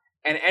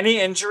 and any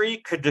injury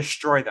could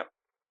destroy them.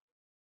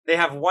 They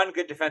have one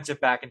good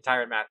defensive back in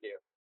Tyrann Mathieu.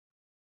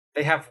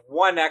 They have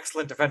one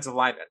excellent defensive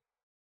lineman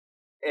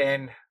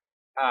in,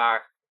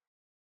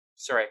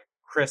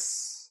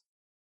 Chris.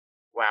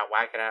 Wow,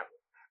 why can I?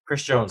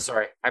 Chris Jones.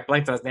 Sorry, I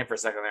blanked on his name for a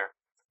second there.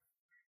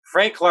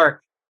 Frank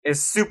Clark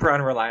is super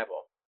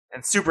unreliable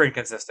and super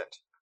inconsistent.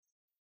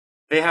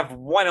 They have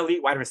one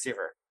elite wide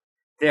receiver.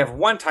 They have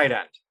one tight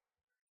end.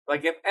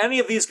 Like, if any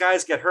of these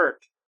guys get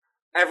hurt,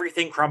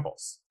 everything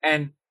crumbles.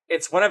 And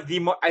it's one of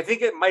the I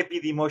think it might be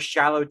the most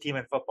shallow team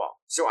in football.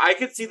 So I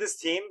could see this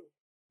team,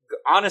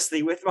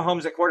 honestly, with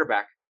Mahomes at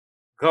quarterback,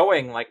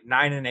 going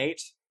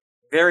 9-8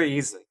 very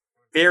easily.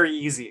 Very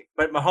easy.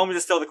 But Mahomes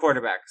is still the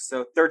quarterback.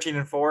 So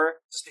 13-4,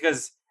 just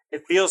because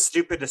it feels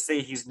stupid to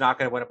say he's not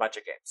going to win a bunch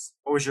of games.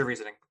 What was your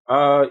reasoning?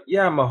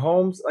 Yeah,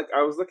 Mahomes,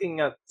 I was looking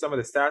at some of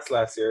the stats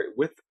last year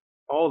with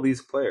all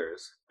these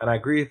players, and I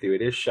agree with you,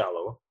 it is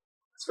shallow.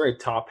 It's very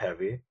top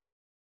heavy.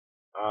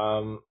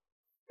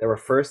 They were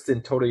first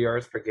in total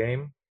yards per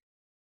game.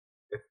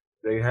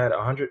 They had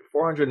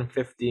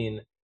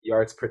 415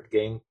 yards per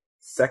game.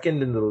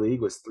 Second in the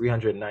league was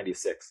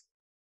 396.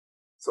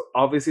 So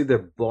obviously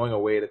they're blowing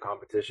away the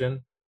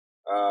competition.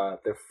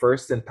 They're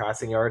first in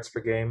passing yards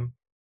per game.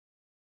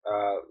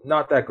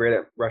 Not that great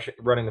at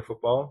running the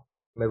football,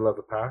 middle of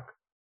the pack.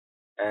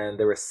 And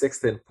they were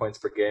sixth in points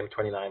per game,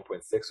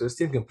 29.6. So this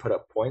team can put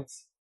up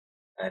points.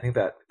 And I think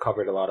that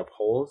covered a lot of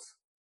holes.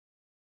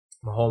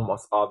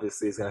 Mahomes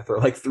obviously is going to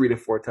throw 3 to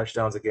 4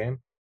 touchdowns a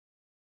game.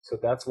 So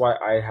that's why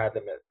I had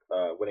them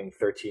at winning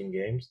 13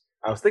 games.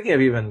 I was thinking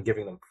of even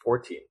giving them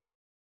 14.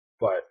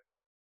 But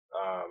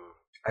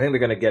I think they're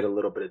going to get a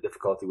little bit of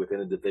difficulty within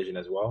the division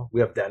as well. We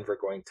have Denver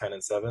going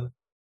 10-7.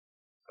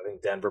 I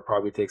think Denver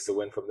probably takes the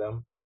win from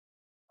them.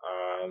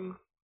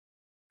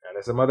 And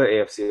there's some other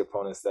AFC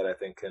opponents that I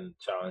think can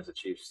challenge the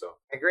Chiefs. So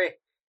I agree.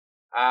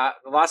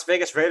 The Las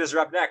Vegas Raiders are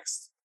up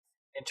next.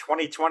 In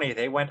 2020,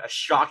 they went a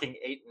shocking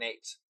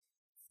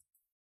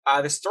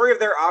 8-8. The story of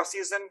their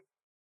offseason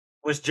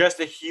was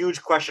just a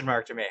huge question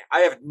mark to me. I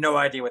have no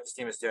idea what this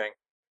team is doing.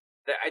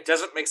 It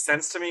doesn't make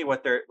sense to me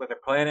what their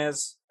plan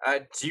is.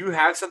 Do you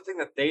have something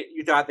that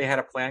you thought they had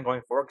a plan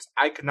going forward? Because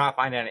I could not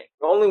find any.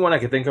 The only one I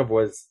could think of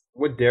was,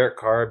 would Derek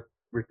Carr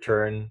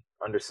return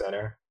under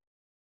center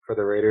for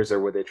the Raiders, or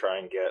would they try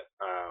and get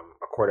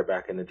a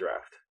quarterback in the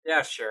draft?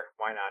 Yeah, sure.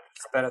 Why not?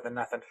 It's better than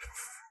nothing.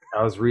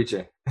 I was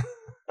reaching.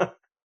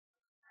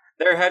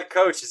 Their head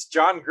coach is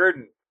John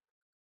Gruden.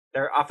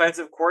 Their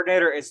offensive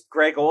coordinator is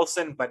Greg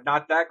Olson, but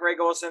not that Greg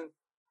Olson.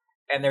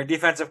 And their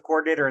defensive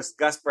coordinator is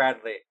Gus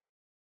Bradley.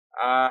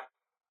 I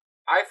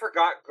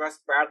forgot Gus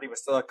Bradley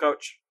was still a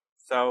coach.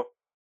 So,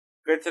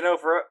 good to know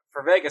for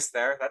Vegas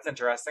there. That's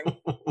interesting.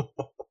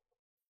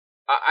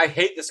 I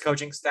hate this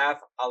coaching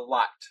staff a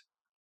lot.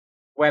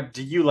 Webb,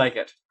 do you like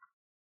it?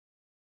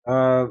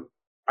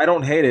 I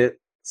don't hate it,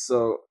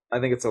 so I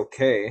think it's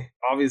okay.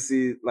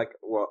 Obviously,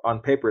 on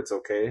paper it's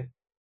okay.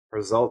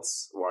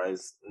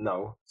 Results-wise,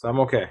 no. So I'm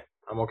okay.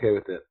 I'm okay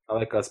with it. I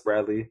like Gus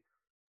Bradley.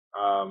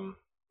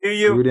 Do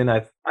you? Gruden,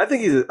 I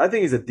think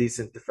he's a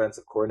decent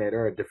defensive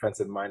coordinator, a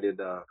defensive-minded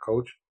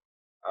coach.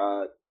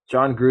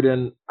 John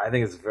Gruden, I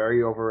think is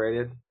very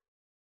overrated,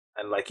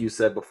 and like you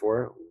said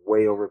before,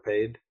 way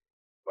overpaid.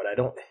 But I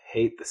don't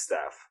hate the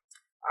staff.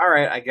 All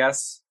right, I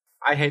guess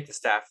I hate the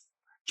staff.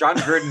 John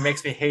Gruden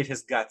makes me hate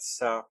his guts,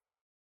 so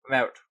I'm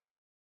out.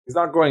 He's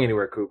not going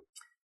anywhere, Coop.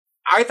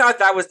 I thought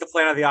that was the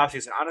plan of the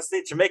offseason.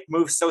 Honestly, to make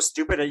moves so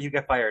stupid that you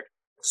get fired.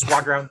 Just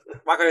walk around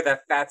with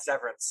that fat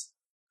severance.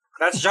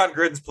 That's John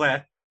Gruden's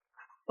plan.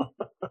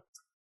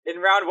 In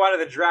round 1 of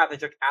the draft, they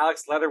took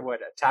Alex Leatherwood,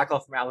 a tackle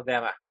from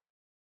Alabama.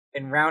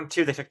 In round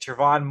 2, they took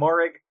Trevon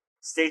Moehrig,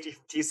 safety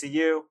from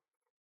TCU.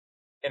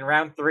 In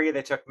round 3,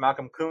 they took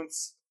Malcolm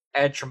Kuntz,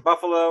 edge from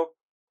Buffalo.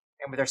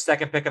 And with their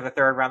second pick of the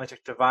third round, they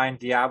took Divine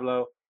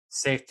Diablo,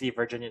 safety,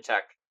 Virginia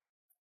Tech.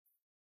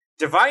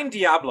 Divine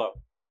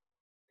Diablo.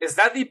 Is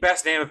that the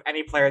best name of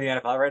any player in the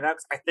NFL right now?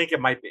 I think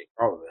it might be.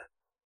 Probably.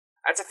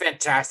 That's a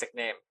fantastic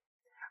name.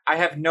 I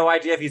have no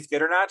idea if he's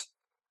good or not,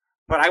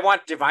 but I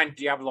want Divine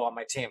Diablo on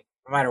my team,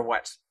 no matter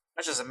what.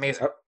 That's just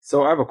amazing.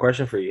 So I have a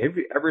question for you. Have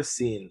you ever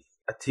seen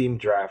a team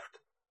draft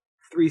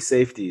 3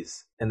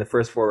 safeties in the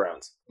first 4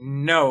 rounds?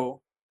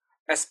 No,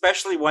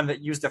 especially one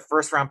that used a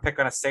first-round pick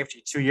on a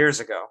safety 2 years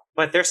ago.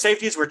 But their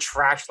safeties were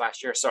trash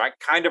last year, so I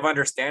kind of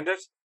understand it.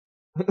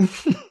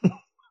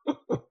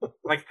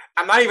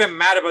 I'm not even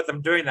mad about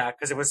them doing that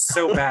because it was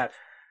so bad.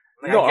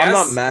 No, I'm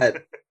not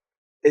mad.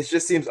 It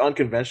just seems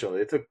unconventional.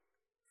 They took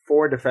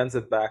 4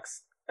 defensive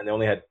backs and they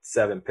only had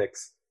 7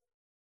 picks.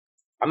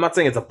 I'm not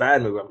saying it's a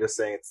bad move. I'm just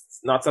saying it's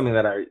not something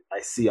that I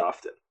see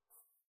often.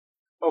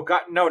 Oh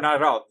God, no, not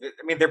at all.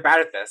 I mean, they're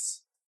bad at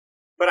this,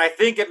 but I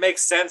think it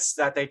makes sense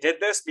that they did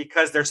this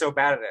because they're so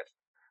bad at it.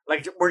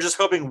 Like we're just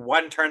hoping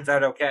one turns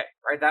out okay,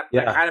 right? That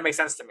Yeah, kind of makes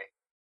sense to me.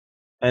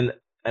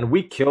 and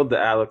we killed the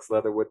Alex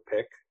Leatherwood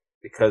pick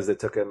because they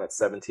took him at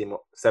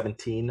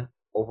 17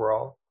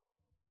 overall.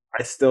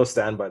 I still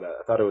stand by that.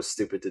 I thought it was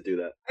stupid to do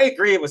that. I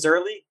agree it was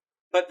early,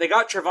 but they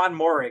got Trevon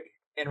Moehrig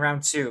in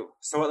round 2,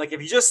 so like if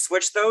you just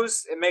switch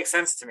those, it makes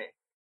sense to me.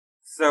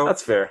 So,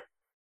 That's fair.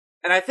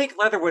 and I think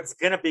Leatherwood's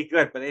gonna be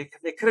good, but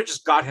they could have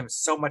just got him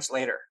so much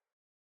later.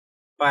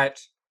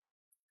 But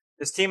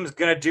this team is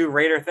gonna do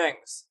Raider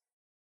things.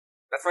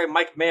 That's why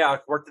Mike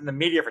Mayock worked in the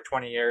media for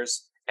 20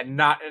 years and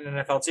not in an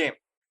NFL team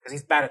because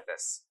he's bad at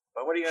this.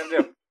 But what are you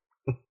gonna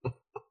do?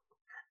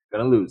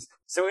 Gonna lose.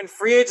 So in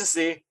free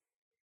agency,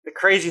 the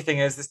crazy thing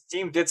is this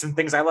team did some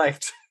things I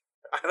liked.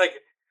 I like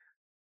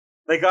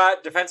they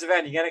got defensive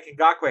end Yannick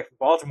Ngakoue from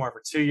Baltimore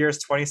for 2 years,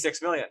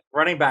 $26 million.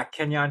 Running back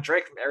Kenyon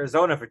Drake from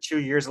Arizona for 2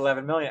 years,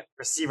 $11 million.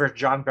 Receiver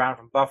John Brown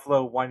from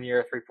Buffalo, 1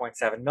 year,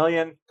 $3.7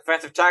 million.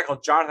 Defensive tackle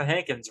Jonathan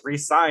Hankins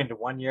re-signed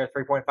 1 year,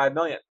 $3.5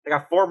 million. They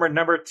got former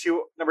number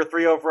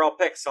 3 overall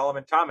pick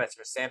Solomon Thomas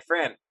from San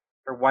Fran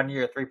for 1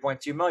 year,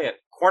 $3.2 million.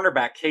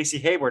 Cornerback Casey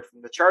Hayward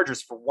from the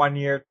Chargers for 1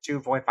 year,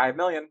 $2.5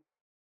 million.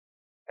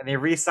 And they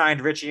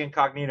re-signed Richie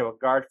Incognito, a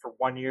guard, for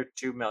 1 year,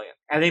 $2 million.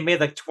 And they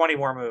made like 20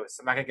 more moves.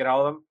 I'm not gonna get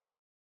all of them.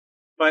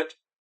 But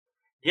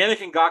Yannick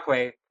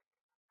Ngakoue,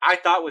 I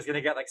thought was going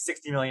to get like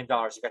 $60 million. He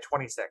got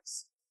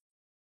 26.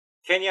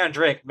 Kenyon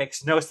Drake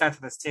makes no sense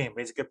in this team,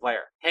 but he's a good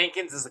player.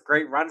 Hankins is a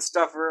great run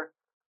stuffer.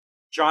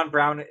 John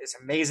Brown is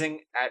amazing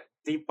at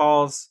deep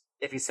balls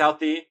if he's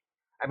healthy.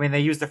 I mean,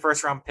 they used the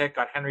first round pick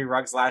on Henry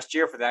Ruggs last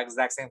year for that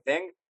exact same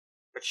thing.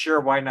 But sure,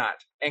 why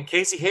not? And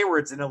Casey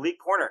Hayward's an elite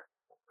corner.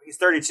 He's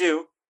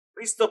 32,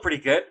 but he's still pretty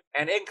good.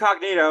 And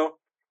Incognito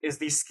is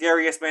the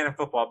scariest man in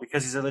football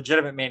because he's a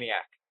legitimate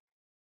maniac.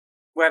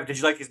 Webb, did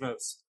you like these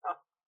moves? Oh.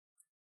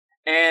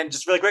 And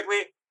just really quickly,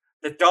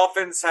 the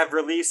Dolphins have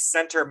released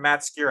center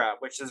Matt Skura,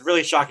 which is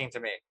really shocking to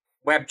me.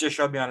 Webb just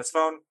showed me on his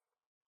phone.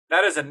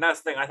 That is a nuts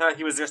thing. I thought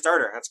he was their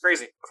starter. That's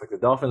crazy. Looks like the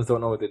Dolphins don't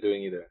know what they're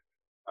doing either.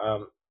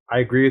 I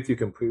agree with you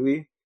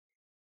completely.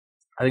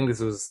 I think this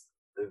was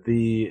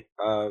the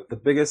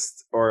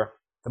biggest or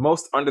the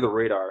most under the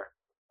radar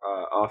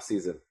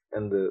offseason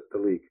in the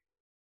league.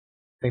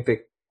 I think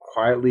they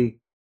quietly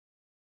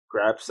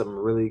grabbed some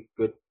really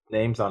good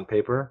names on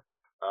paper.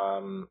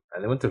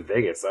 And they went to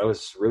Vegas. I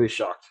was really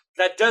shocked.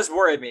 That does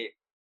worry me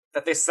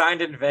that they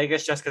signed in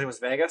Vegas just because it was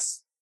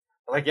Vegas.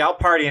 Like, yeah, I'll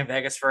party in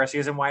Vegas for a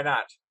season. Why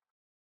not?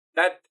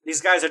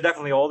 These guys are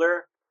definitely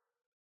older.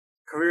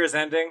 Career is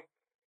ending.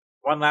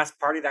 One last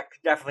party. That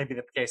could definitely be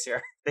the case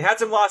here. They had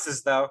some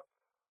losses though.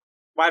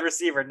 Wide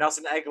receiver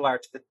Nelson Aguilar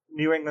to the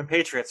New England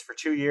Patriots for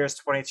 2 years,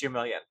 $22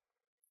 million.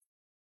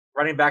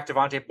 Running back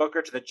Devontae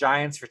Booker to the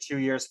Giants for 2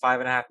 years,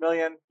 $5.5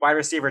 million. Wide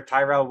receiver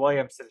Tyrell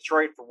Williams to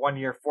Detroit for 1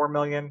 year, $4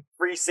 million.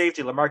 Free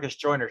safety Lamarcus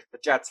Joyner to the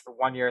Jets for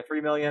 1 year,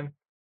 $3 million.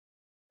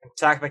 And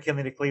Takk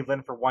McKinley to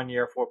Cleveland for 1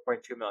 year,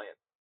 $4.2 million.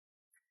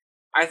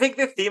 I think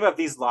the theme of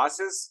these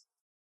losses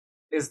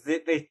is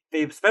that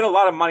they've spent a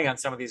lot of money on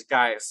some of these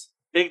guys,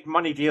 big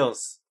money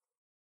deals,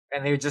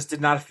 and they just did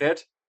not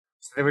fit.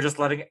 So they were just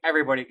letting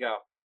everybody go.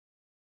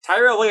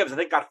 Tyrell Williams, I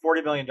think, got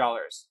 $40 million.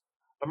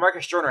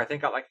 Lamarcus Joyner, I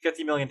think, got like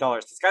 $50 million.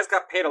 These guys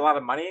got paid a lot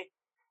of money,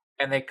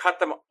 and they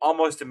cut them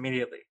almost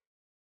immediately,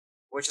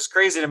 which is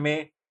crazy to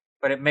me,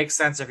 but it makes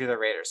sense if you're the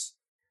Raiders.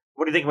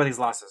 What do you think about these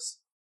losses?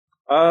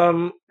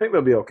 I think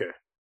they'll be okay.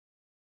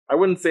 I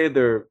wouldn't say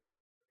they're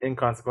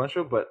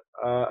inconsequential, but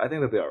I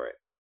think they'll be all right.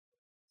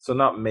 So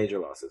not major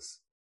losses.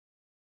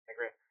 I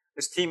agree.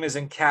 This team is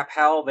in cap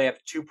hell. They have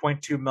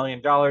 $2.2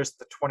 million,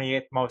 the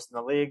 28th most in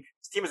the league.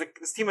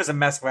 This team is a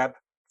mess, Webb.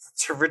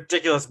 It's a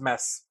ridiculous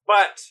mess.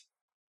 But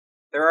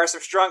there are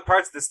some strong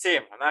parts of this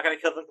team. I'm not going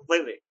to kill them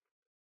completely.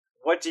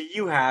 What do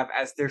you have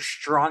as their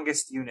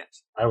strongest unit?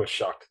 I was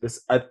shocked.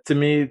 This to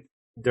me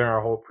during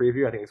our whole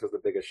preview, I think this was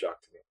the biggest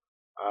shock to me.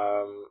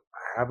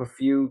 I have a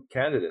few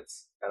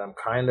candidates, and I'm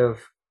kind of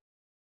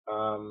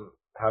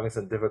having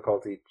some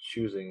difficulty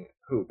choosing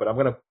who. But I'm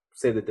going to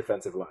say the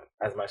defensive line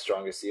as my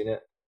strongest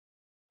unit.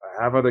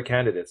 I have other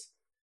candidates.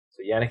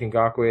 So Yannick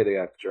Ngakoue, they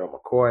got Gerald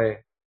McCoy,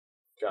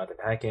 Jonathan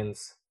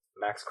Hankins,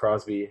 Max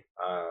Crosby,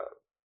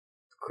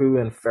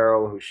 Cleveland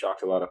Farrell, who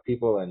shocked a lot of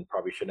people and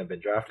probably shouldn't have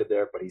been drafted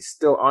there, but he's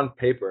still on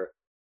paper.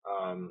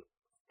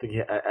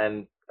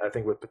 And I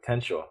think with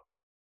potential,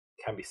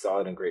 can be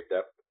solid and great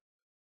depth.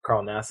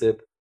 Carl Nassib,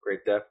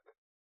 great depth.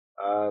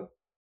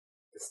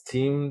 This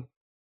team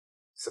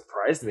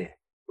surprised me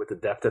with the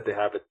depth that they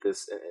have at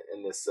this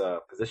in this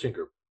position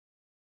group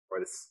or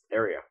this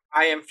area.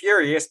 I am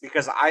furious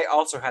because I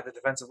also had the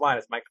defensive line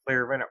as my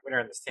clear winner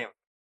in this team.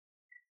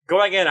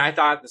 Going in, I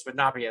thought this would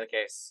not be the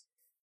case.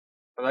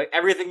 But like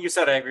everything you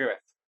said, I agree with.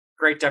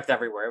 Great depth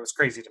everywhere. It was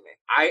crazy to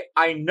me.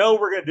 I know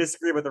we're going to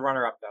disagree with the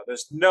runner-up, though.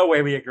 There's no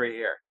way we agree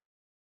here.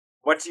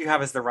 What do you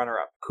have as the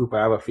runner-up? Coop,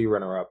 I have a few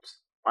runner-ups.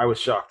 I was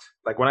shocked.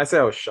 Like when I say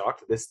I was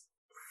shocked, this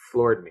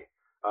floored me.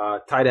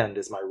 Tight end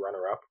is my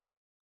runner-up.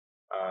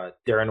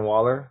 Darren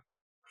Waller,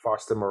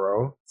 Foster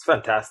Moreau. It's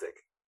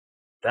fantastic.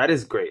 That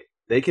is great.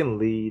 They can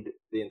lead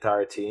the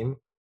entire team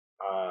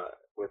uh,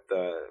 with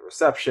the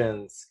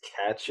receptions,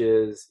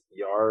 catches,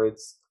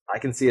 yards. I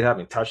can see it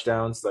having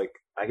touchdowns. Like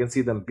I can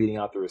see them beating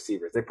out the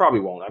receivers. They probably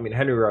won't. I mean,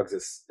 Henry Ruggs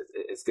is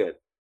good,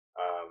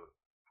 um,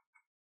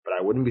 but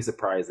I wouldn't be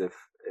surprised if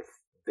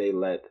they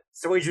led.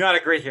 So we do not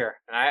agree here,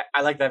 and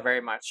I like that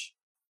very much.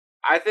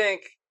 I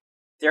think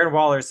Darren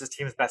Waller is this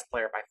team's best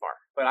player by far,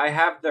 but I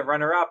have the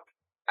runner-up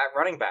at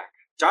running back.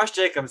 Josh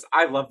Jacobs,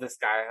 I love this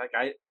guy.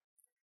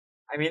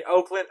 I mean,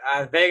 Oakland,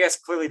 Vegas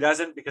clearly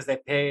doesn't because they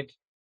paid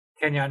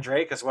Kenyon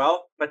Drake as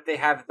well, but they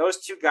have those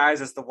two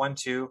guys as the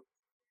 1-2.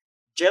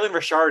 Jalen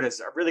Richard is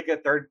a really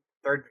good third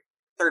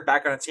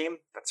back on a team.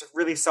 That's a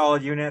really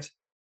solid unit.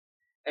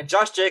 And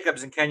Josh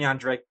Jacobs and Kenyon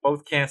Drake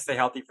both can't stay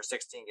healthy for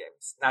 16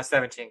 games, not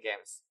 17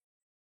 games.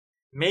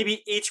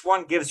 Maybe each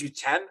one gives you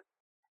 10,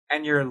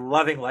 and you're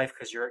loving life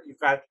because you've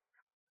got.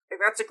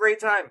 That's a great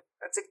time.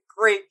 That's a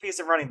great piece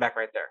of running back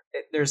right there.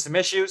 There's some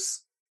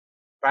issues,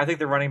 but I think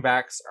the running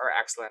backs are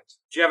excellent.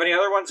 Do you have any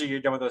other ones, or are you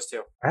done with those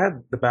two? I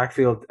had the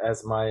backfield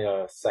as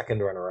my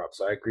second runner-up,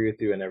 so I agree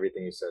with you in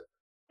everything you said.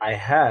 I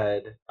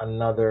had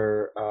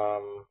another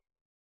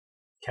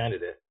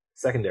candidate,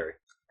 secondary.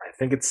 I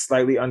think it's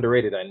slightly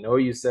underrated. I know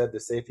you said the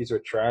safeties are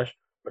trash,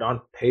 but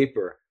on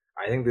paper,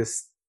 I think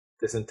this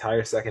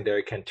entire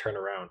secondary can turn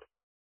around.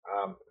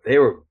 They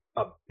were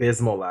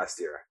abysmal last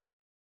year.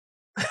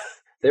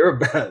 They were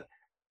bad,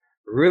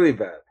 really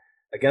bad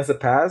against the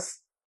pass.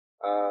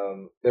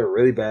 They were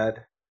really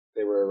bad.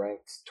 They were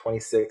ranked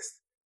 26th.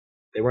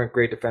 They weren't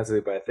great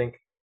defensively, but I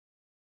think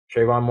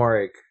Trayvon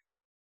Morig,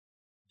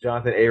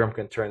 Jonathan Abram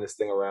can turn this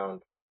thing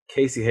around.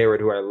 Casey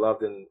Hayward, who I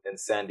loved in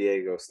San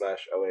Diego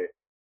slash LA,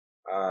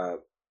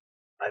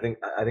 I think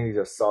he's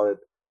a solid.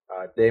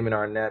 Damon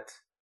Arnett,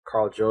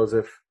 Carl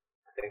Joseph.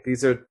 I think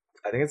these are.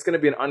 I think it's going to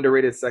be an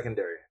underrated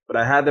secondary, but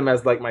I had them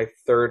as like my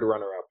third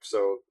runner-up.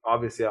 So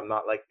obviously, I'm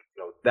not like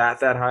that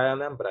high on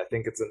them, but I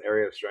think it's an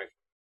area of strength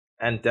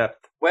and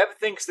depth. Webb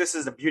thinks this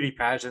is a beauty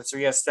pageant, so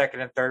he has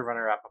second and third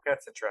runner-up. Okay,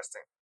 that's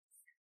interesting.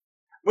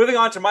 Moving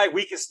on to my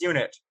weakest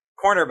unit,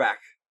 cornerback.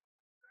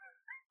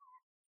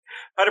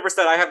 100%,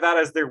 I have that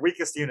as their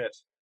weakest unit.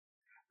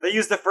 They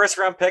used the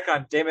first-round pick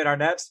on Damon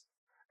Arnett,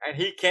 and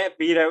he can't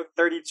beat out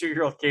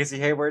 32-year-old Casey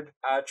Hayward.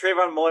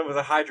 Trayvon Mullen was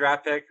a high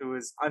draft pick who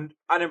has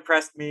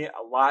unimpressed me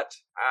a lot.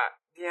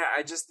 Yeah,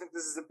 I just think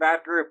this is a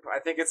bad group. I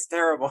think it's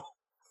terrible.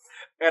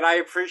 And I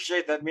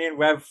appreciate that me and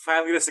Webb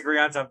finally disagree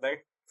on something.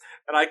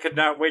 And I could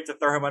not wait to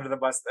throw him under the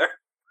bus there.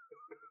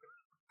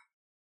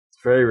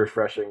 It's very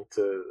refreshing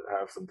to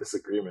have some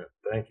disagreement.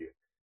 Thank you.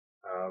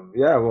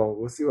 Yeah, well,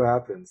 we'll see what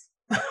happens.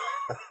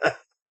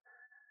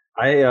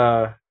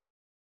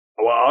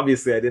 Well,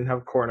 obviously I didn't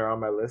have corner on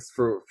my list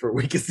for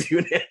weakest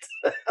unit,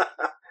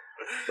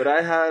 but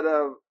I had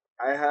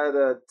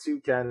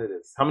two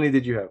candidates. How many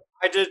did you have?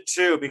 I did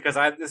two because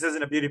this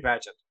isn't a beauty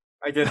pageant.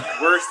 I did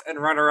worst and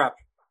runner up.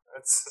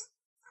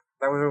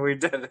 That was what we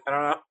did. I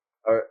don't know.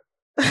 All right.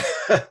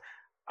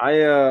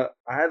 I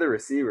had the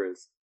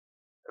receivers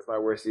as my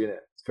worst unit.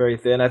 It's very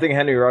thin. I think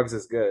Henry Ruggs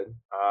is good.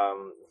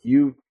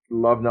 You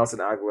love Nelson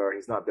Aguilar.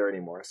 He's not there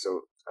anymore.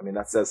 So I mean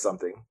that says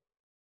something.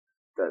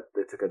 That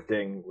they took a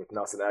ding with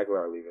Nelson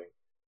Aguilar leaving.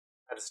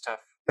 That is tough.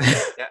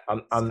 Yeah,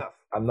 tough.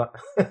 I'm not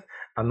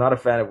I'm not a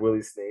fan of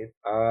Willie Snead.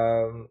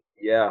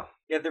 Yeah.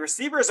 Yeah, the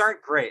receivers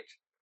aren't great.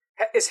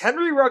 Is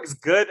Henry Ruggs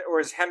good or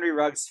is Henry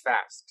Ruggs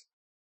fast?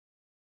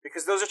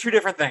 Because those are two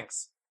different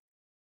things.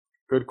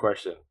 Good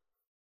question.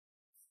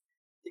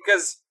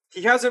 Because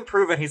he hasn't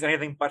proven he's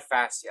anything but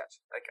fast yet.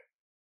 Like,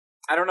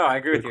 I don't know. I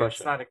agree with you.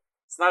 Question.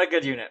 It's not a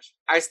good unit.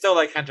 I still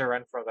like Hunter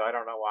Renfrow though. I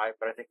don't know why,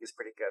 but I think he's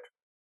pretty good.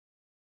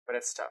 But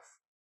it's tough.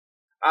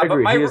 I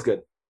agree. He is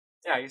good.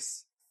 Yeah,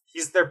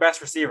 he's their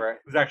best receiver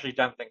who's actually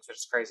done things, which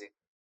is crazy.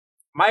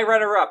 My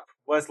runner-up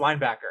was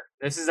linebacker.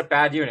 This is a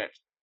bad unit.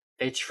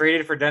 They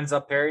traded for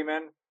Denzel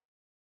Perryman,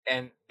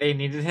 and they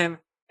needed him,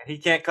 and he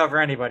can't cover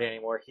anybody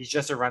anymore. He's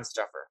just a run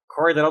stuffer.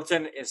 Corey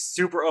Littleton is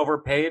super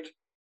overpaid.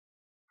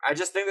 I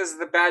just think this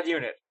is a bad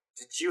unit.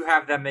 Did you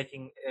have them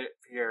making it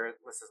for your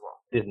list as well?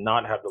 Did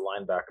not have the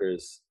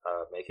linebackers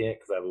making it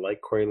because I like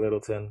Corey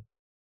Littleton.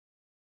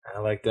 I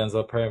like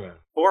Denzel Perryman.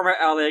 Former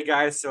LA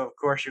guys, so of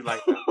course you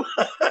like them.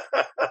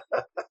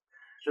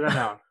 Should have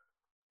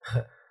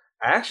known.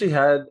 I actually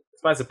had,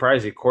 this might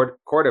surprise you,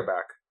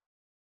 quarterback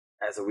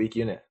as a weak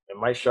unit. It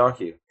might shock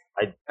you.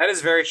 That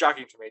is very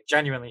shocking to me.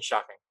 Genuinely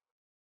shocking.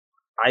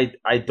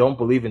 I don't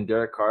believe in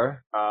Derek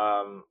Carr.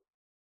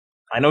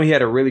 I know he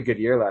had a really good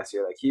year last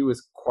year. Like he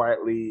was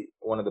quietly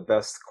one of the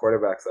best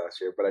quarterbacks last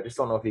year, but I just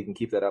don't know if he can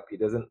keep that up. He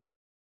doesn't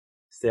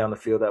stay on the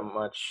field that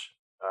much.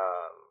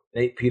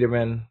 Nate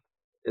Peterman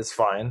is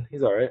fine.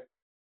 He's all right.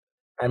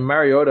 And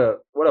Mariota,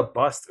 what a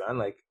bust, man.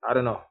 Like, I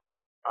don't know.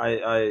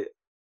 I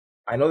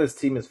know this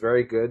team is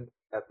very good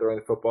at throwing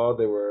the football.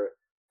 They were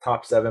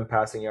top 7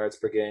 passing yards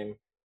per game,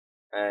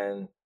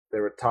 and they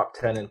were top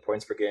 10 in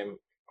points per game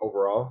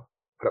overall.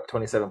 put up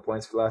 27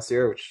 points for last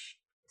year, which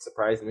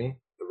surprised me.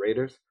 The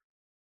Raiders.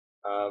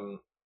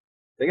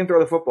 They can throw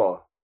the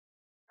football,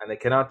 and they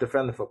cannot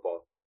defend the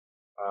football.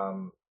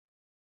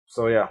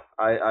 So yeah,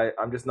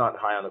 I'm just not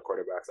high on the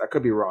quarterbacks. I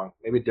could be wrong.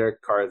 Maybe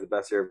Derek Carr is the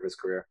best year of his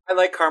career. I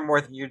like Carr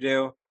more than you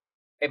do.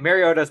 And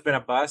Mariota's been a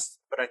bust,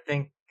 but I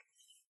think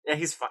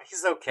he's fine.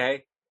 He's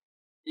okay.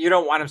 You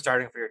don't want him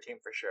starting for your team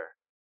for sure.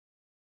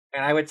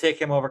 And I would take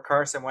him over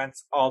Carson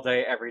Wentz all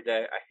day, every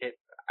day.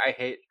 I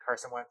hate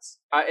Carson Wentz.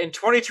 In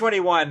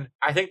 2021,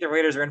 I think the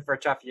Raiders are in for a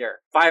tough year.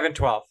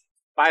 5-12.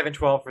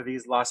 5-12 for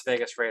these Las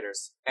Vegas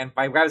Raiders. And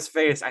by Webb's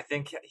face, I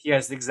think he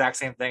has the exact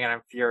same thing, and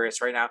I'm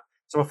furious right now.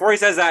 So before he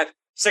says that,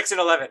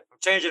 6-11. I'm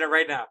changing it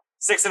right now.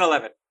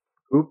 6-11.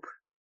 Oop,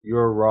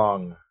 you're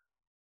wrong.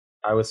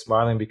 I was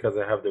smiling because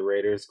I have the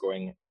Raiders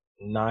going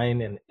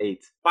 9-8.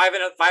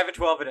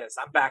 5-12 it is.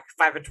 I'm back.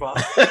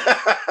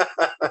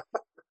 5-12.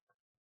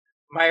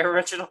 My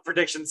original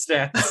prediction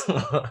stands.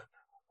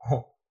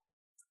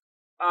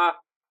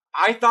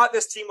 I thought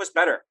this team was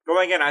better.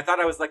 Going in, I thought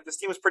I was like, this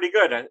team was pretty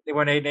good. They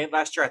went 8-8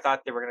 last year. I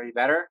thought they were going to be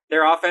better.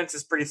 Their offense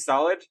is pretty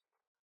solid.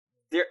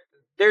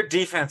 Their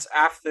defense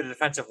after the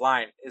defensive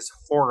line is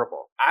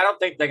horrible. I don't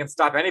think they can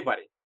stop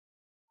anybody.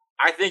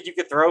 I think you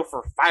could throw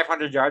for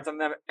 500 yards on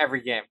them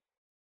every game.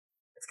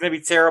 It's going to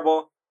be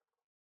terrible.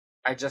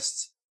 I do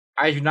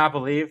not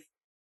believe.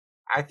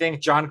 I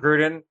think John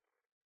Gruden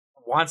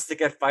wants to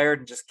get fired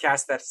and just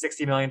cast that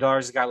 $60 million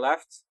he's got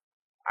left.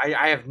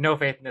 I have no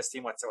faith in this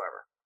team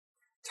whatsoever.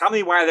 Tell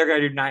me why they're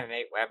going to do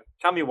 9-8, Webb.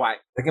 Tell me why.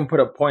 They can put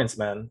up points,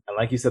 man. And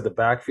like you said, the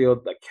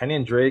backfield, like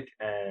Kenyon Drake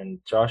and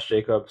Josh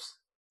Jacobs,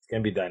 it's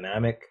going to be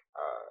dynamic.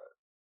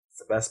 It's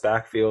the best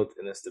backfield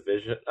in this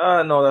division.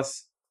 I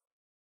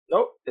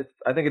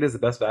think it is the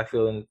best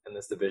backfield in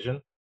this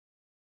division.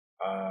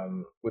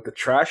 With the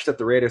trash that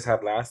the Raiders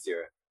had last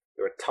year,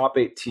 they were a top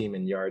 8 team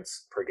in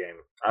yards per game.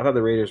 I thought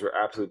the Raiders were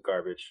absolute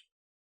garbage,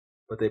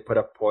 but they put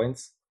up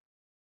points.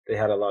 They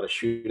had a lot of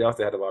shootouts.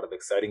 They had a lot of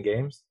exciting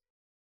games.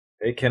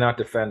 They cannot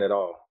defend at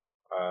all.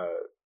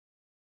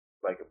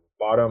 Like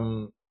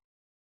bottom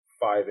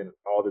 5 in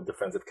all the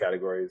defensive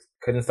categories.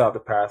 Couldn't stop the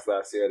pass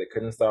last year. They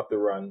couldn't stop the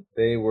run.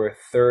 They were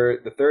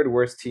the third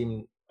worst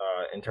team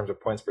in terms of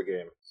points per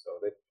game. So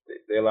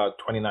they allowed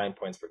 29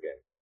 points per game,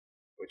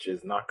 which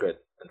is not good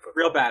in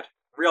football.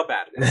 Real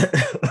bad.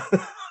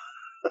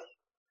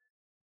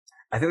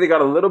 I think they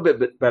got a little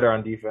bit better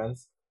on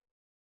defense,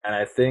 and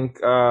I think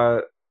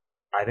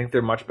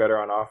they're much better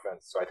on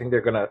offense. So I think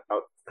they're gonna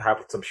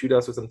have some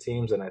shootouts with some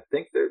teams, and I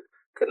think they're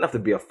good enough to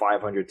be a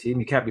 500 team.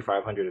 You can't be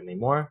 500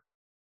 anymore.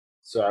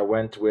 So I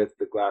went with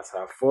the glass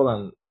half full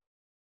and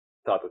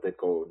thought that they'd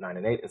go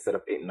 9-8 instead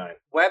of 8-9.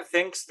 Webb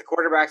thinks the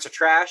quarterbacks are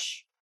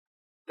trash.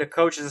 The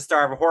coach is the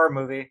star of a horror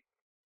movie,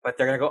 but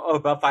they're gonna go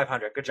above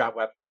 500. Good job,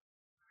 Webb.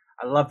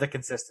 I love the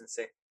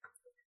consistency.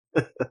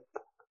 The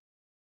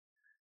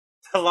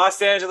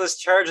Los Angeles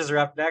Chargers are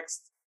up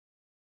next.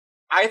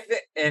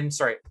 In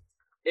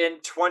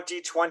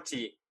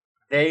 2020,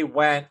 they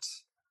went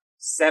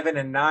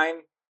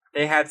 7-9.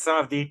 They had some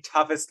of the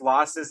toughest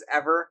losses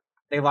ever.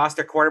 They lost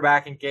their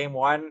quarterback in game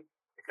 1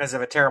 because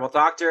of a terrible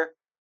doctor.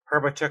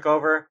 Herbert took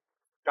over,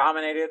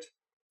 dominated.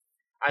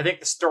 I think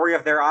the story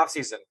of their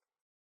offseason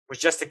was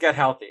just to get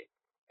healthy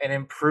and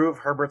improve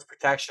Herbert's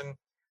protection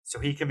so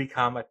he can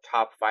become a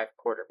top 5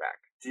 quarterback.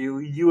 Do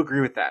you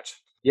agree with that?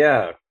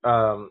 Yeah,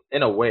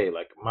 in a way,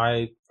 like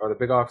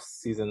the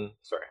off-season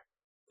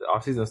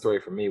story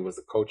for me was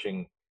the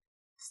coaching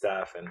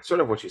staff and sort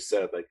of what you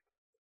said, like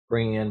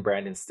bringing in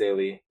Brandon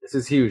Staley. This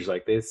is huge.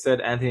 Like they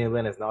said, Anthony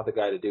Lynn is not the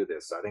guy to do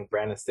this. So I think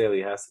Brandon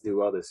Staley has to do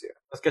well this year.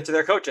 Let's get to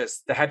their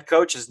coaches. The head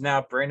coach is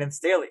now Brandon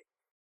Staley.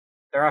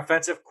 Their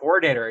offensive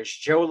coordinator is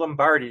Joe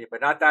Lombardi, but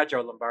not that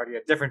Joe Lombardi,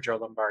 a different Joe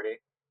Lombardi.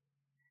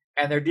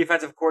 And their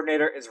defensive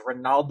coordinator is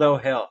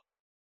Ronaldo Hill.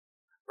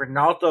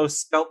 Ronaldo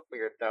spelt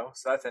weird, though,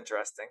 so that's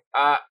interesting.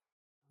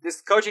 This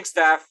coaching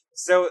staff,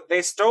 so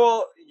they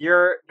stole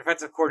your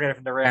defensive coordinator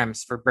from the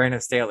Rams for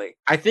Brandon Staley.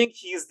 I think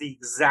he's the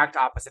exact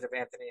opposite of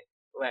Anthony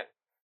Lynn.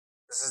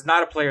 This is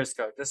not a player's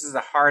coach. This is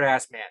a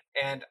hard-ass man.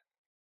 And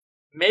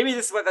maybe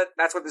that's what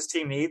this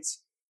team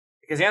needs,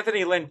 because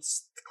Anthony Lynn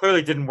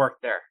clearly didn't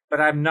work there.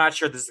 But I'm not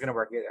sure this is going to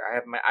work either.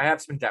 I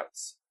have some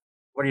doubts.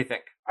 What do you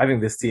think? I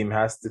think this team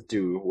has to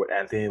do what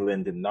Anthony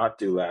Lynn did not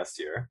do last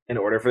year in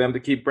order for them to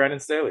keep Brandon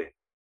Staley.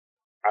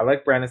 I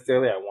like Brandon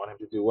Staley. I want him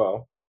to do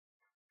well.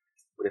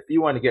 But if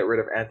you want to get rid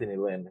of Anthony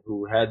Lynn,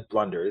 who had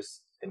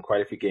blunders in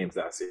quite a few games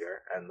last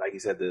year, and like you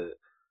said, the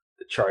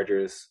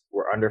Chargers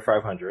were under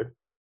 500,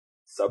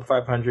 sub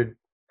 500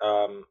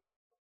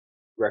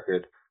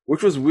 record,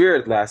 which was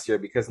weird last year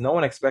because no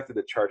one expected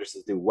the Chargers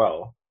to do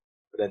well.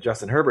 But then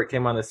Justin Herbert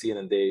came on the scene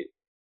and they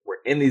were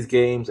in these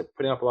games and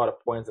putting up a lot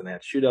of points and they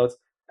had shootouts.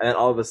 And then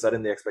all of a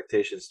sudden the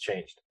expectations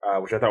changed,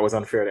 which I thought was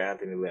unfair to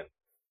Anthony Lynn.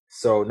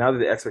 So now that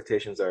the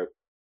expectations are,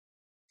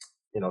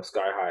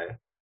 sky high,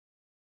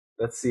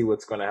 let's see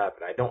what's going to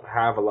happen. I don't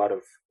have a lot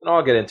of,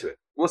 I'll get into it.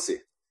 We'll see.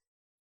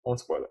 Won't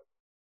spoil it.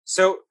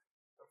 So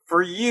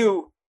for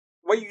you,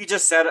 what you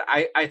just said,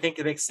 I think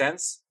it makes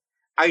sense.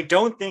 I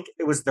don't think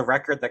it was the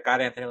record that got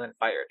Anthony Lynn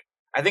fired.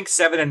 I think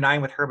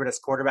 7-9 with Herbert as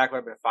quarterback would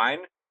have been fine.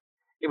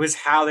 It was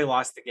how they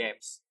lost the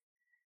games,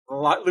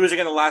 losing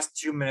in the last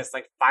 2 minutes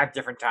like 5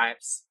 different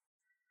times.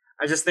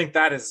 I just think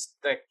that is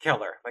the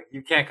killer. Like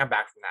you can't come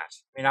back from that.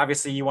 I mean,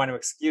 obviously you want to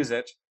excuse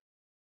it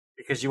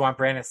because you want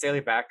Brandon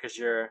Staley back because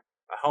you're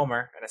a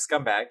homer and a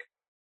scumbag.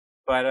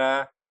 But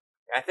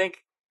I think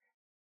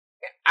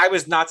I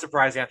was not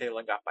surprised Anthony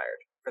Lynn got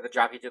fired for the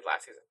job he did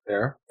last season.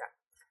 There.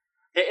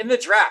 Yeah. In the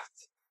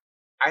draft,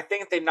 I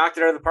think they knocked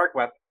it out of the park,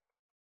 Webb.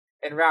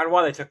 In round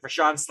 1, they took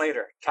Rashawn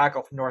Slater,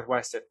 tackle from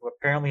Northwestern, who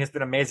apparently has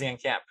been amazing in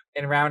camp.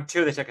 In round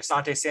 2, they took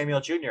Asante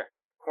Samuel Jr.,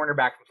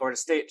 cornerback from Florida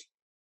State.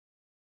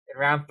 In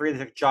round 3,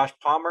 they took Josh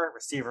Palmer,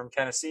 receiver from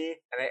Tennessee,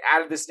 and they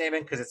added this name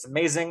in because it's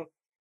amazing.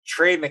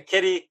 Trey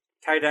McKitty,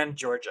 tight end,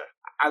 Georgia.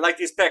 I like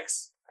these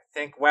picks. I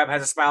think Webb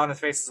has a smile on his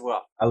face as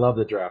well. I love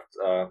the draft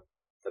that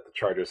the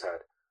Chargers had.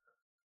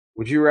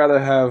 Would you rather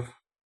have?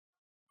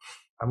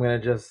 I'm gonna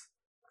just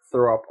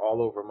throw up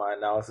all over my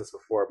analysis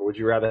before, but would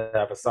you rather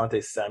have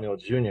Asante Samuel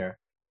Jr.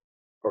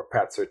 or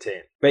Pat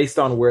Surtain, based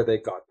on where they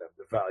got them,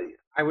 the value?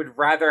 I'd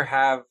rather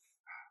have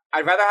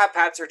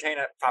Pat Surtain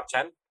at top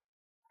 10.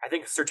 I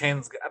think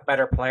Surtain's a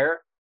better player,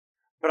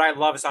 but I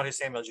love Asante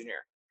Samuel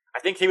Jr. I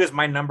think he was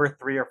my number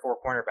 3 or 4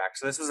 cornerback,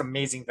 so this was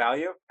amazing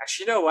value.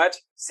 Actually, you know what?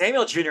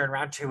 Samuel Jr. in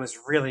round 2 was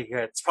really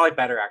good. It's probably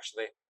better,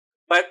 actually.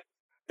 But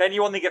then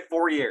you only get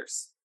 4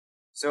 years.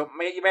 So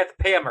you may have to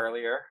pay him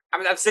earlier.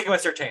 I'm sticking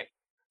with Surtain.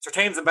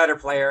 Surtain's a better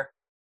player,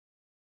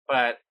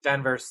 but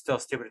Denver's still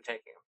stupid at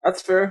taking him. That's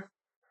fair.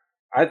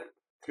 To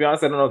be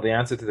honest, I don't know the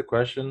answer to the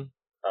question.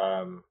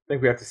 I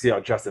think we have to see how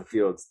Justin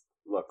Fields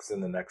looks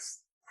in the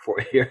next 4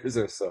 years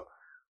or so.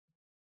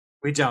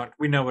 We don't.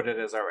 We know what it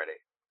is already.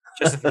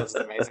 Justin Fields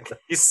is amazing.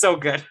 He's so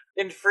good.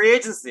 In free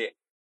agency,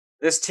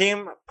 this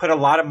team put a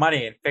lot of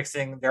money in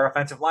fixing their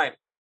offensive line.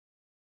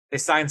 They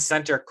signed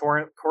center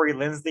Corey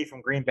Linsley from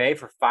Green Bay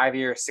for 5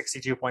 years,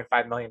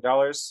 $62.5 million.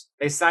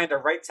 They signed a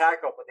right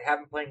tackle, but they have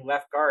him playing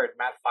left guard,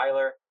 Matt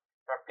Filer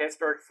from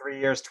Pittsburgh, 3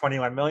 years,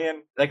 $21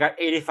 million. They got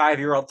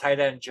 85-year-old tight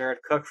end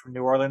Jared Cook from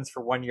New Orleans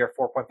for 1 year,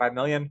 $4.5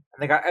 million.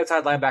 And they got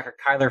outside linebacker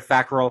Kyler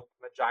Fackrell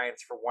from the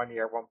Giants for 1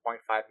 year, $1.5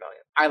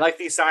 million. I like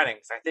these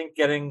signings. I think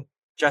getting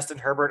Justin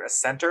Herbert a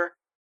center,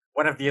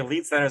 one of the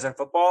elite centers in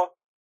football,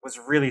 was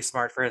really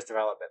smart for his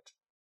development.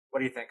 What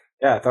do you think?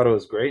 Yeah, I thought it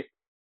was great.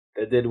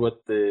 They did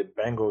what the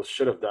Bengals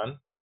should have done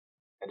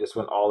and just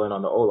went all in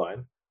on the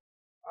O-line.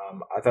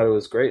 I thought it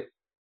was great.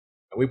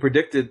 And we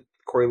predicted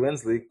Corey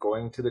Linsley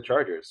going to the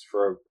Chargers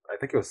for, I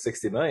think it was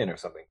 $60 million or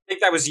something. I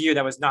think that was you.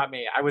 That was not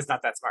me. I was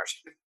not that smart.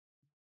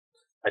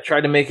 I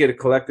tried to make it a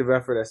collective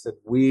effort. I said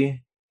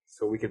we,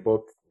 so we could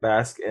both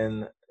bask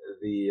in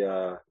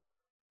the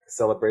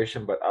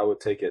celebration, but I would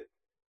take it.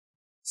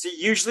 See,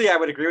 usually I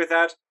would agree with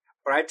that,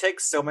 but I take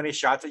so many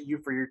shots at you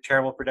for your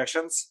terrible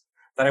predictions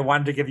that I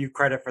wanted to give you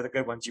credit for the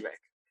good ones you make.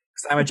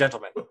 Because I'm a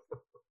gentleman.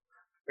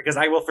 Because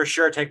I will for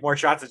sure take more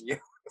shots at you.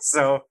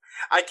 So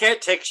I can't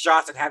take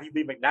shots and have you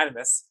be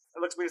magnanimous.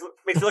 It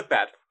makes you look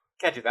bad.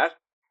 Can't do that.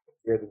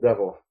 You're the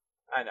devil.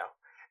 I know.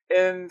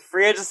 In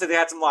free agency, they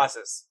had some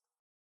losses.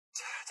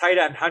 Tight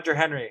end Hunter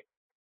Henry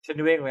to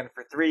New England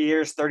for 3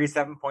 years,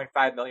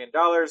 $37.5 million.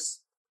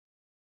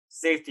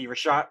 Safety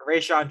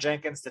Rayshon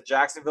Jenkins to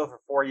Jacksonville for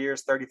 4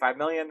 years, $35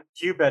 million.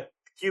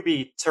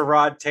 QB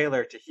Tyrod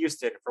Taylor to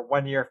Houston for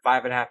 1 year,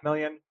 $5.5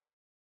 million.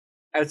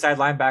 Outside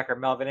linebacker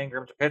Melvin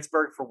Ingram to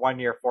Pittsburgh for 1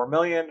 year, $4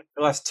 million.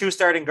 They lost 2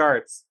 starting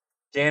guards.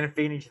 Dan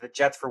Feeney to the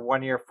Jets for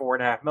 1 year,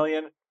 $4.5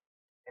 million.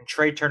 And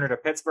Trey Turner to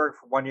Pittsburgh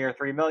for 1 year,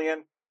 $3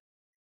 million.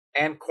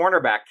 And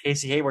cornerback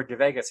Casey Hayward to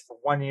Vegas for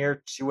 1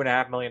 year,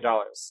 $2.5 million.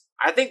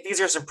 I think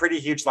these are some pretty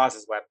huge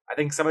losses, Webb. I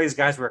think some of these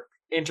guys were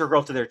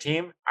integral to their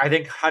team. I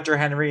think Hunter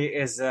Henry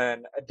is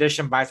an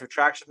addition by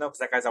subtraction, though, because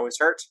that guy's always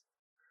hurt.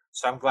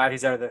 So I'm glad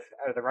he's out of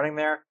the running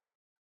there.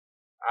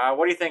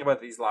 What do you think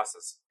about these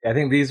losses? I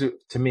think these,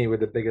 to me, were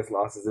the biggest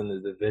losses in the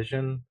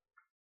division.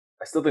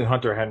 I still think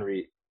Hunter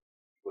Henry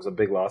was a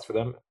big loss for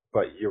them,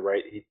 but you're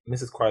right. He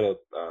misses quite a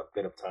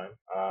bit of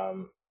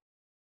time.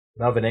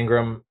 Melvin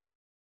Ingram,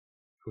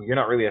 who you're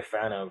not really a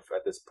fan of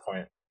at this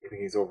point. You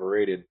think he's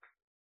overrated.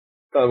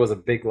 Thought it was a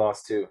big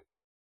loss, too.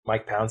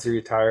 Mike Pouncey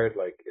retired.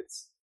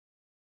 It's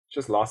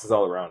just losses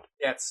all around.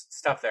 Yeah, it's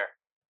tough there.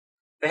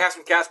 They have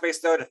some cap space,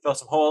 though, to fill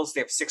some holes.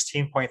 They have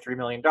 $16.3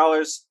 million,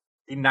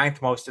 the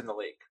 9th most in the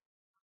league.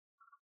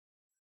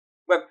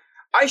 But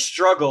I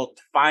struggled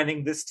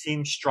finding this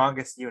team's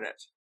strongest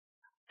unit.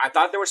 I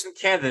thought there were some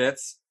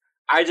candidates.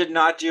 I did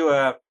not do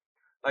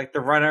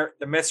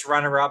the Miss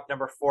Runner-Up,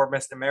 number 4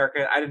 Miss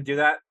America. I didn't do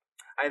that.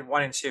 I had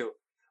 1 and 2.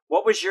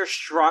 What was your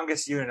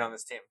strongest unit on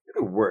this team?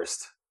 You're the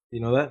worst. You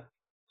know that?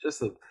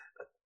 Just a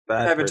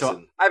bad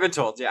person. I've been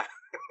told, yeah.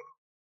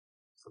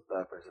 Just a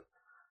bad person.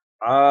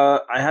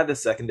 I had the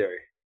secondary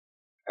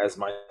as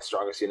my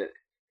strongest unit,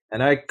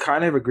 and I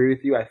kind of agree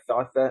with you. I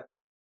thought that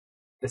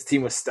this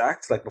team was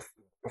stacked.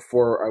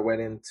 Before I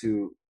went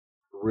into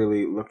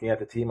really looking at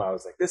the team, I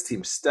was like, this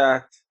team's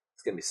stacked.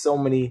 It's gonna be so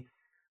many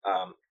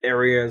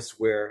areas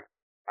where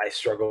I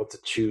struggle to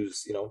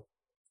choose,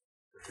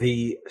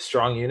 the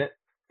strong unit,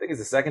 I think, is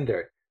the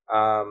secondary.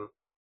 Um,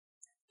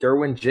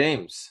 Derwin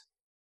James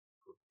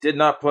did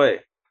not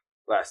play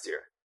last year,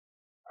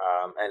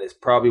 and is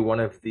probably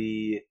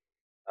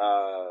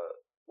uh,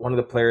 one of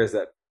the players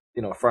that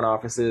front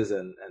offices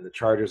and the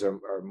Chargers are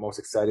most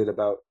excited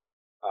about.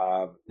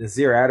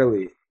 Nazir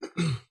Adderley,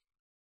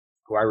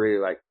 who I really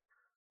like,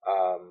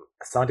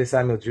 Asante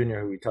Samuel Jr.,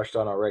 who we touched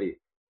on already,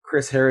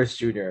 Chris Harris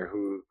Jr.,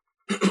 who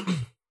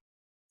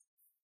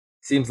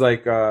seems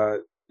like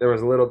there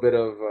was a little bit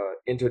of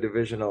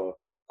interdivisional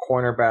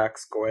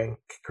cornerbacks going.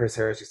 Chris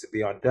Harris used to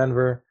be on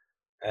Denver,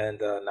 and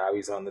now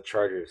he's on the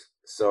Chargers.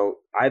 So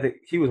I think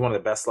he was one of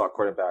the best slot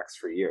quarterbacks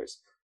for years.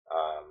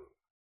 Um,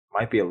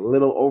 might be a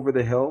little over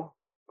the hill,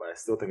 but I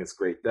still think it's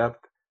great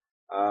depth.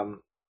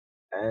 Um,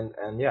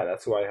 and yeah,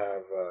 that's who I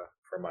have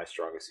for my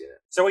strongest unit.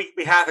 So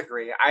we half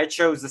agree. I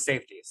chose the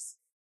safeties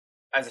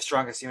as the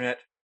strongest unit.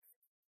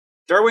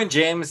 Derwin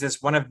James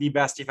is one of the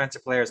best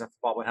defensive players in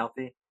football when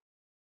healthy.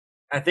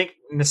 I think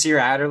Nasir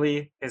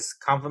Adderley, his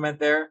complement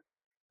there,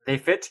 they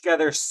fit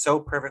together so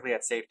perfectly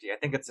at safety. I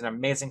think it's an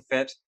amazing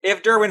fit.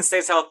 If Derwin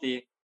stays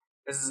healthy,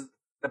 this is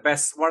the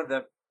best,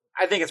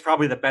 I think it's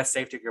probably the best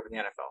safety group in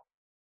the NFL.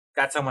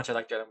 That's how much I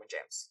like Derwin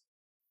James.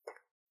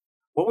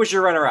 What was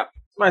your runner-up?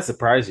 This might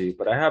surprise you,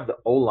 but I have the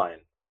O-line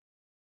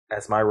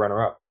as my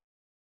runner-up.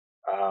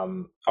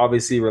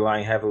 Obviously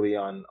relying heavily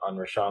on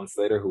Rashawn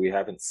Slater, who we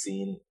haven't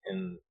seen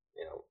in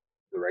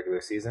the regular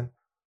season.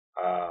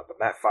 But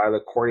Matt Filer,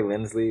 Corey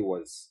Linsley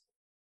was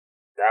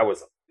a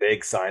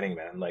big signing,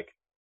 man. Like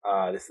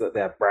they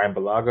have Brian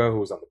Balaga, who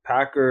was on the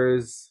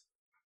Packers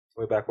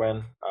way back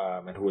when,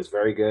 and who was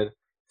very good.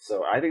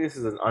 So I think this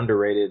is an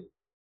underrated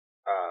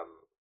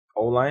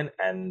O-line,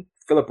 and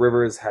Phillip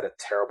Rivers had a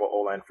terrible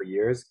O-line for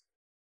years.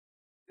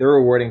 They're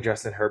rewarding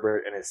Justin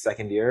Herbert in his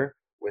second year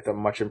with a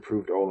much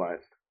improved O-line,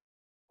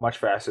 much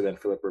faster than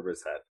Phillip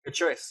Rivers had. Good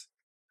choice.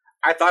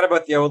 I thought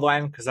about the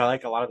O-line because I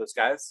like a lot of those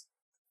guys,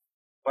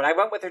 but I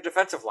went with their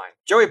defensive line.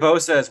 Joey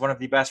Bosa is one of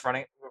the best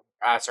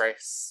pass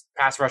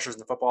rushers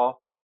in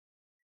football.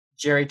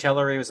 Jerry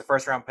Tillery was a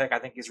first-round pick. I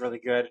think he's really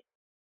good.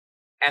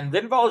 And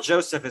Linval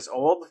Joseph is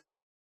old,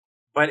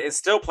 but it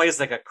still plays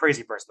like a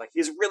crazy person. Like,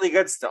 he's really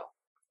good still.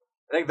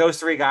 I think those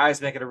three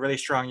guys make it a really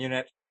strong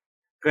unit.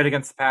 Good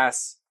against the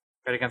pass,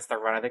 good against the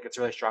run. I think it's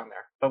really strong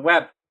there. But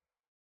Webb,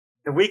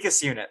 the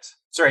weakest unit.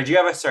 Do you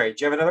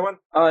have another one?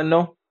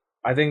 No.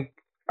 I think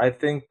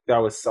that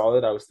was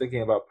solid. I was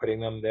thinking about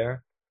putting them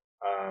there.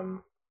 I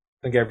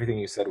think everything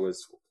you said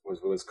was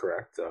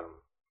correct.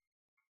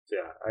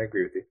 Yeah, I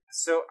agree with you.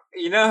 So,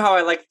 you know how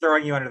I like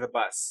throwing you under the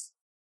bus?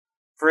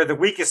 For the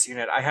weakest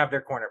unit, I have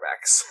their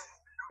cornerbacks.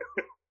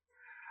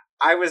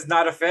 I was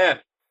not a fan.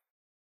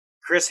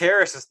 Chris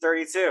Harris is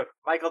 32.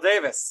 Michael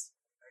Davis.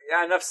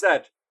 Yeah, enough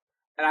said.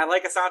 And I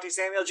like Asante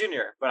Samuel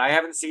Jr., but I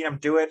haven't seen him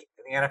do it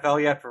in the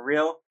NFL yet for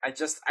real. I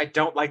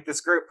don't like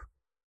this group.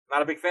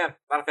 Not a big fan.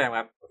 Not a fan,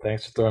 Webb. Well,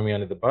 thanks for throwing me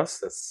under the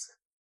bus. It's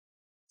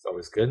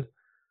always good.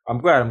 I'm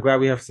glad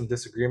we have some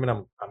disagreement.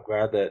 I'm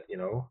glad that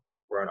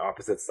we're on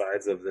opposite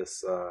sides of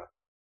this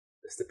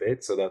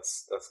debate. So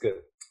that's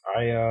good.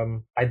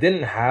 I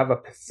didn't have a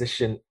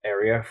position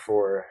area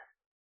for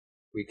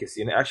weakest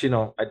unit. Actually,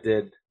 no, I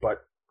did,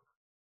 but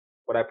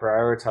what I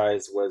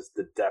prioritized was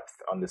the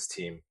depth on this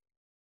team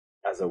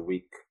as a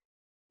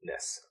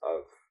weakness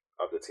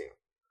of the team.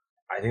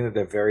 I think that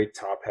they're very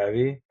top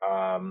heavy.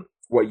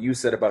 What you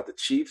said about the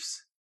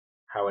Chiefs,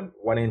 how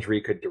one injury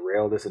could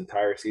derail this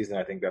entire season,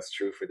 I think that's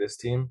true for this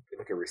team. You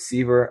look at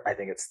receiver, I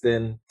think it's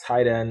thin.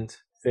 Tight end,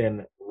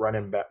 thin.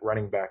 Running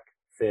back,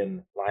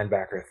 thin.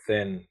 Linebacker,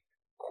 thin.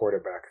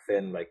 Quarterback,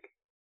 thin. Like,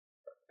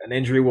 an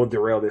injury will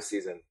derail this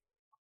season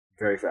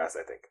very fast,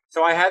 I think.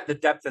 So I had the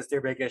depth as their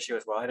big issue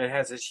as well, and it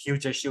has this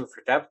huge issue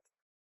for depth.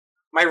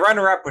 My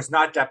runner-up was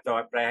not depth, though,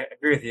 but I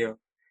agree with you.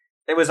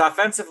 It was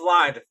offensive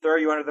line, to throw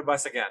you under the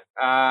bus again.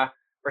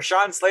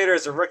 Rashawn Slater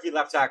is a rookie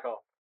left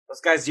tackle.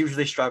 Those guys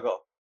usually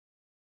struggle.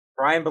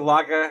 Brian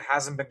Balaga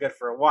hasn't been good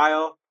for a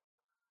while.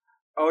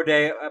 Ode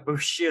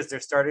Abushi is their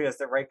starting as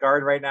the right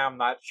guard right now. I'm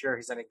not sure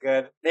he's any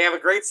good. They have a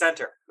great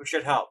center who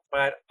should help,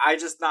 but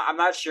I'm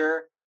not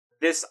sure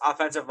this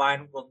offensive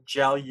line will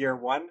gel year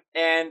one.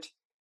 And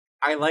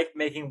I like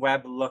making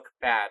Webb look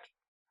bad.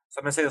 So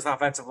I'm going to say this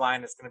offensive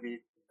line is going to be,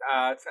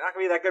 it's not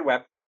going to be that good,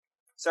 Webb.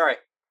 Sorry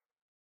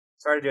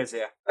to do it to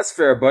you. That's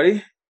fair,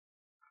 buddy.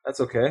 That's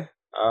okay.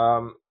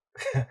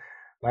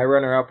 My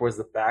runner-up was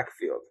the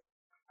backfield.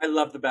 I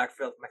love the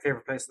backfield. My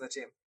favorite place in the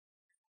team.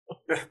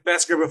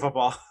 Best group of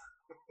football.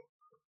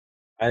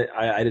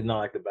 I did not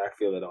like the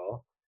backfield at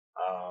all.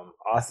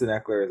 Austin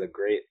Eckler is a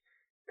great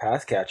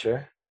pass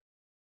catcher.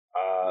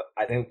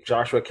 I think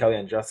Joshua Kelly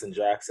and Justin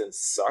Jackson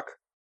suck.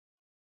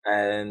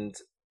 And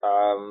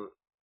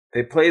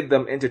they played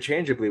them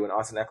interchangeably when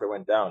Austin Eckler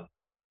went down.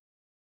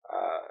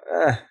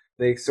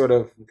 They sort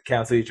of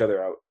cancel each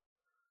other out.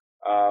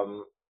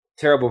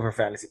 Terrible for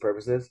fantasy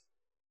purposes.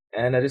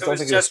 And I just don't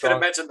think I was just going to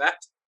mention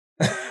that.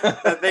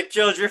 They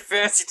killed your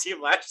fantasy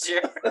team last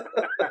year.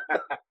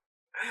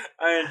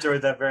 I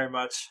enjoyed that very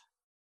much.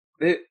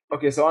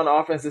 So on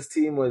offense, this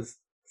team was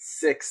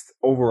 6th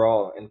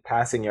overall in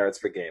passing yards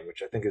per game,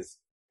 which I think is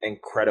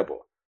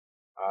incredible.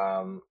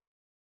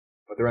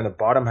 But they're in the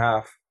bottom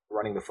half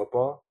running the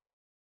football,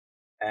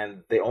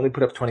 and they only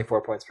put up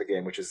 24 points per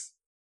game, which is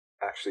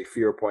actually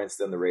fewer points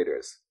than the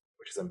Raiders,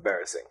 which is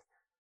embarrassing.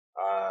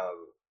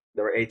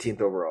 They were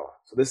 18th overall.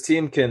 So this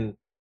team can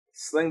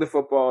sling the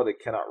football, they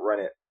cannot run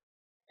it.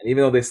 And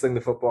even though they sling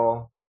the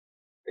football,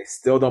 they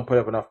still don't put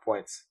up enough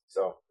points.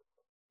 So,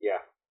 yeah.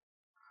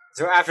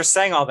 So after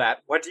saying all that,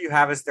 what do you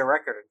have as their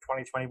record in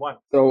 2021?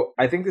 So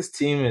I think this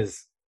team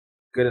is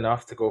good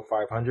enough to go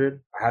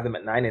 500. I have them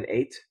at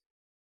 9-8.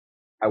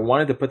 I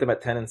wanted to put them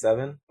at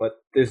 10-7,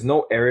 but there's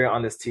no area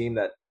on this team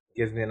that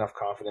gives me enough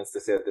confidence to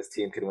say that this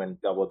team can win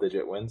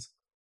double-digit wins.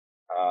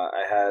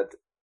 I had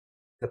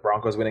the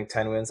Broncos winning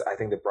 10 wins. I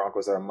think the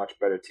Broncos are a much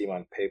better team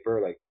on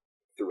paper, like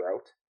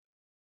throughout,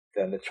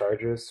 than the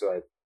Chargers. So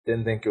I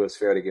didn't think it was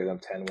fair to give them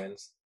 10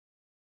 wins.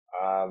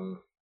 And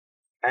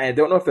I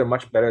don't know if they're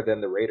much better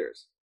than the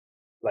Raiders.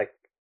 Like,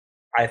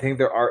 I think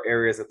there are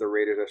areas that the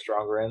Raiders are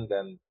stronger in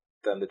than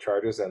the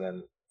Chargers, and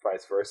then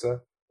vice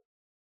versa.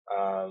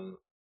 And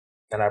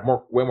I have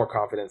way more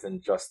confidence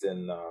in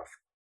Justin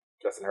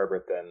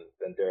Herbert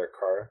than Derek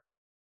Carr,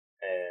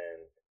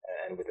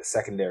 and with the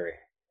secondary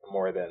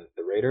more than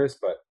the Raiders.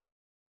 But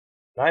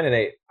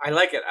 9-8. I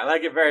like it. I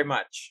like it very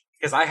much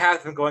because I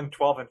have them going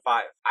 12-5.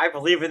 I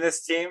believe in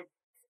this team.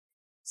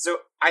 So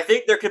I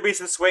think there could be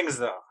some swings,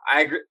 though.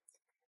 I agree.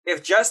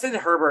 If Justin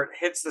Herbert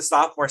hits the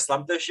sophomore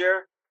slump this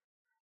year,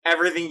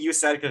 everything you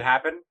said could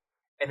happen,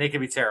 and they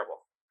could be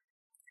terrible.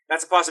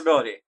 That's a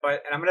possibility. And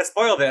I'm going to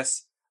spoil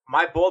this.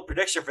 My bold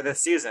prediction for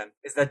this season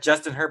is that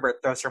Justin Herbert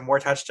throws for more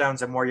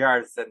touchdowns and more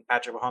yards than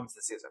Patrick Mahomes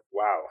this season.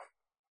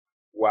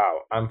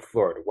 Wow. I'm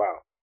floored. Wow.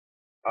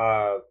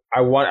 I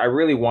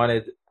really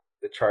wanted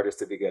the Chargers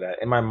to be good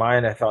at. In my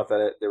mind, I thought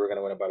that they were going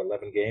to win about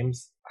 11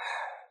 games.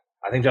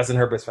 I think Justin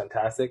Herbert's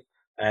fantastic,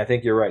 and I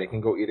think you're right. It can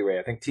go either way.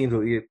 I think teams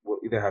will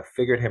either have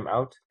figured him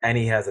out, and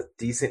he has a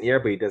decent year,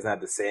 but he doesn't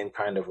have the same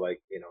kind of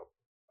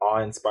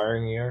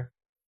awe-inspiring year,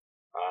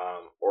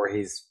 or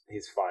he's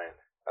fine.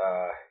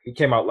 He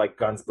came out like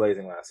guns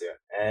blazing last year,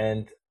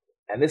 and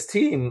this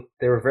team,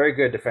 they were very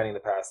good defending the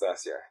pass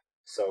last year.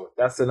 So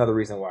that's another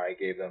reason why I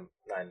gave them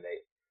 9-8.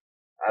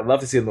 I'd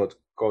love to see them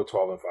go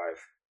 12-5.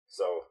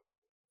 So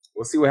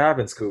we'll see what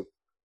happens, Coop.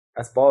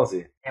 That's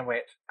ballsy. Can't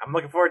wait. I'm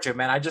looking forward to it,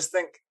 man. I just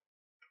think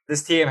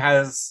this team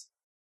has,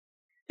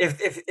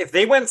 if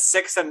they went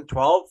 6-11,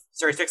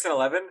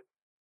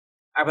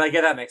 I'd be like,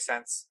 yeah, that makes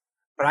sense.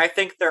 But I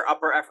think their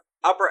upper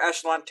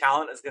echelon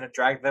talent is going to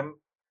drag them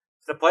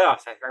to the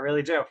playoffs. I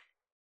really do.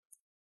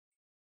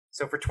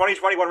 So for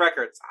 2021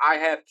 records, I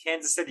have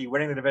Kansas City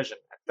winning the division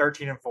at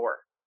 13-4.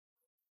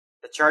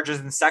 The Chargers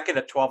in second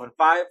at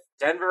 12-5.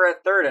 Denver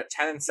at third at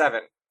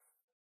 10-7.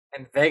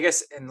 And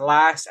Vegas in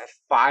last at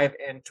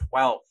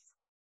 5-12.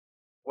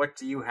 What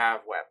do you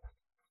have, Webb?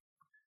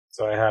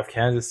 So I have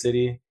Kansas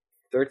City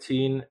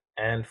 13-4.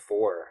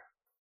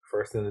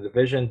 First in the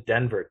division.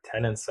 Denver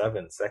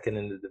 10-7. Second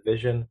in the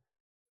division.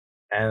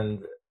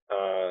 And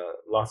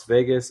Las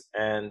Vegas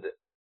and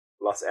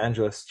Los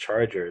Angeles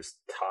Chargers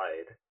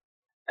tied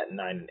at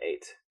 9-8.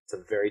 It's a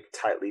very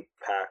tightly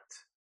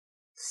packed,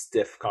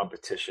 stiff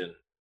competition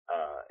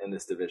in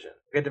this division.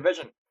 Good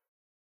division.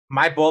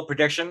 My bold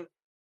prediction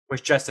was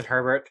Justin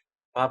Herbert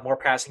will have more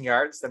passing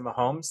yards than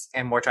Mahomes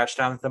and more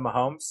touchdowns than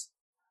Mahomes.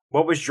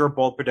 What was your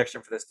bold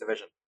prediction for this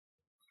division?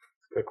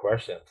 Good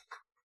question.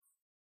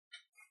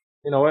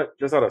 You know what?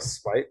 Just out of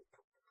spite,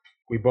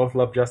 we both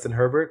love Justin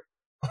Herbert.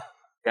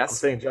 Yes. I'm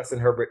saying Justin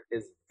Herbert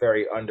is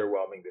very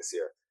underwhelming this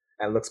year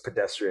and looks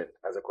pedestrian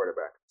as a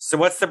quarterback. So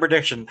what's the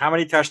prediction? How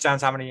many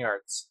touchdowns, how many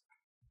yards?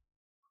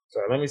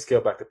 Sorry, let me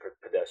scale back to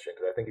pedestrian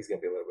because I think he's going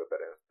to be a little bit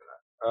better than that.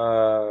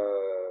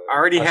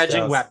 Already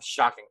hedging, Webb.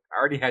 Shocking.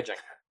 Already hedging.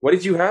 What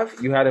did you have?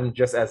 You had him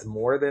just as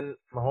more than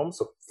Mahomes,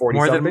 so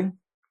 40-something?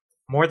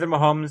 More than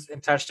Mahomes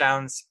in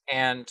touchdowns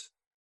and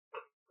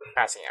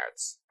passing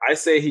yards. I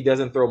say he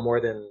doesn't throw more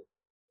than...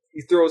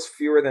 He throws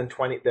fewer than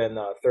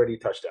 30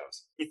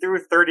 touchdowns. He threw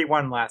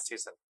 31 last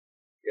season.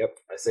 Yep,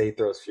 I say he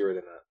throws fewer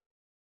than that.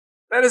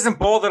 That isn't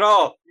bold at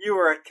all. You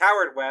were a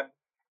coward, Webb.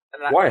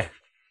 Why?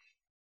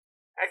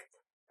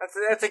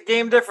 That's a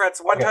game difference.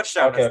 One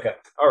touchdown. Okay.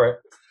 All right.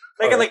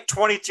 Make it like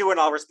 22 and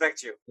I'll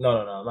respect you. No.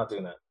 I'm not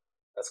doing that.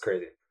 That's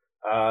crazy.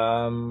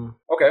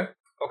 Okay.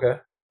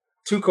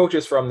 2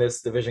 coaches from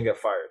this division get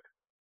fired.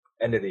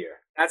 End of the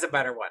year. That's a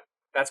better one.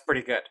 That's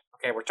pretty good.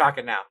 Okay, we're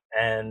talking now.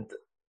 And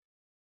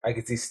I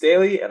could see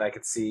Staley and I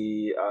could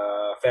see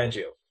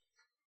Fangio.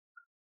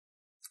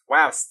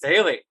 Wow,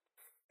 Staley.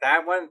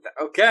 That one,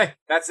 okay.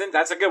 That's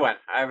a good one.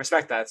 I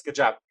respect that. It's a good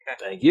job. Okay.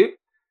 Thank you.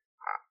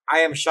 I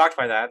am shocked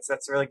by that.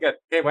 That's really good.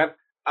 Okay, Webb.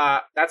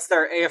 That's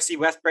their AFC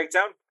West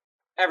breakdown.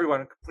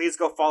 Everyone, please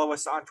go follow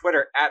us on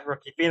Twitter at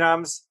Rookie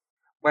Phenoms.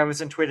 Webb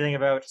was tweeting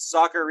about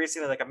soccer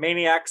recently like a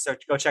maniac, so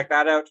go check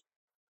that out.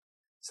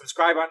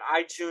 Subscribe on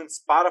iTunes,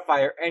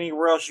 Spotify, or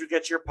anywhere else you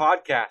get your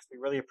podcast. We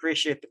really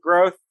appreciate the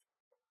growth.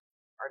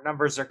 Our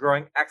numbers are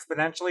growing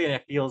exponentially, and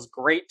it feels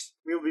great.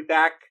 We will be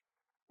back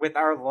with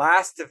our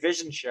last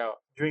division show,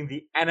 doing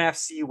the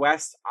NFC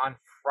West on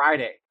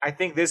Friday. I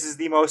think this is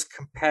the most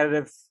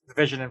competitive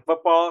division in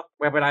football.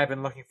 Webb and I have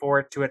been looking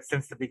forward to it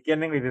since the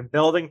beginning. We've been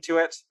building to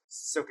it,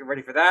 so get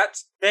ready for that.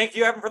 Thank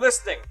you, Evan, for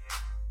listening.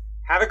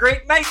 Have a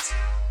great night.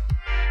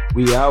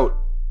 We out.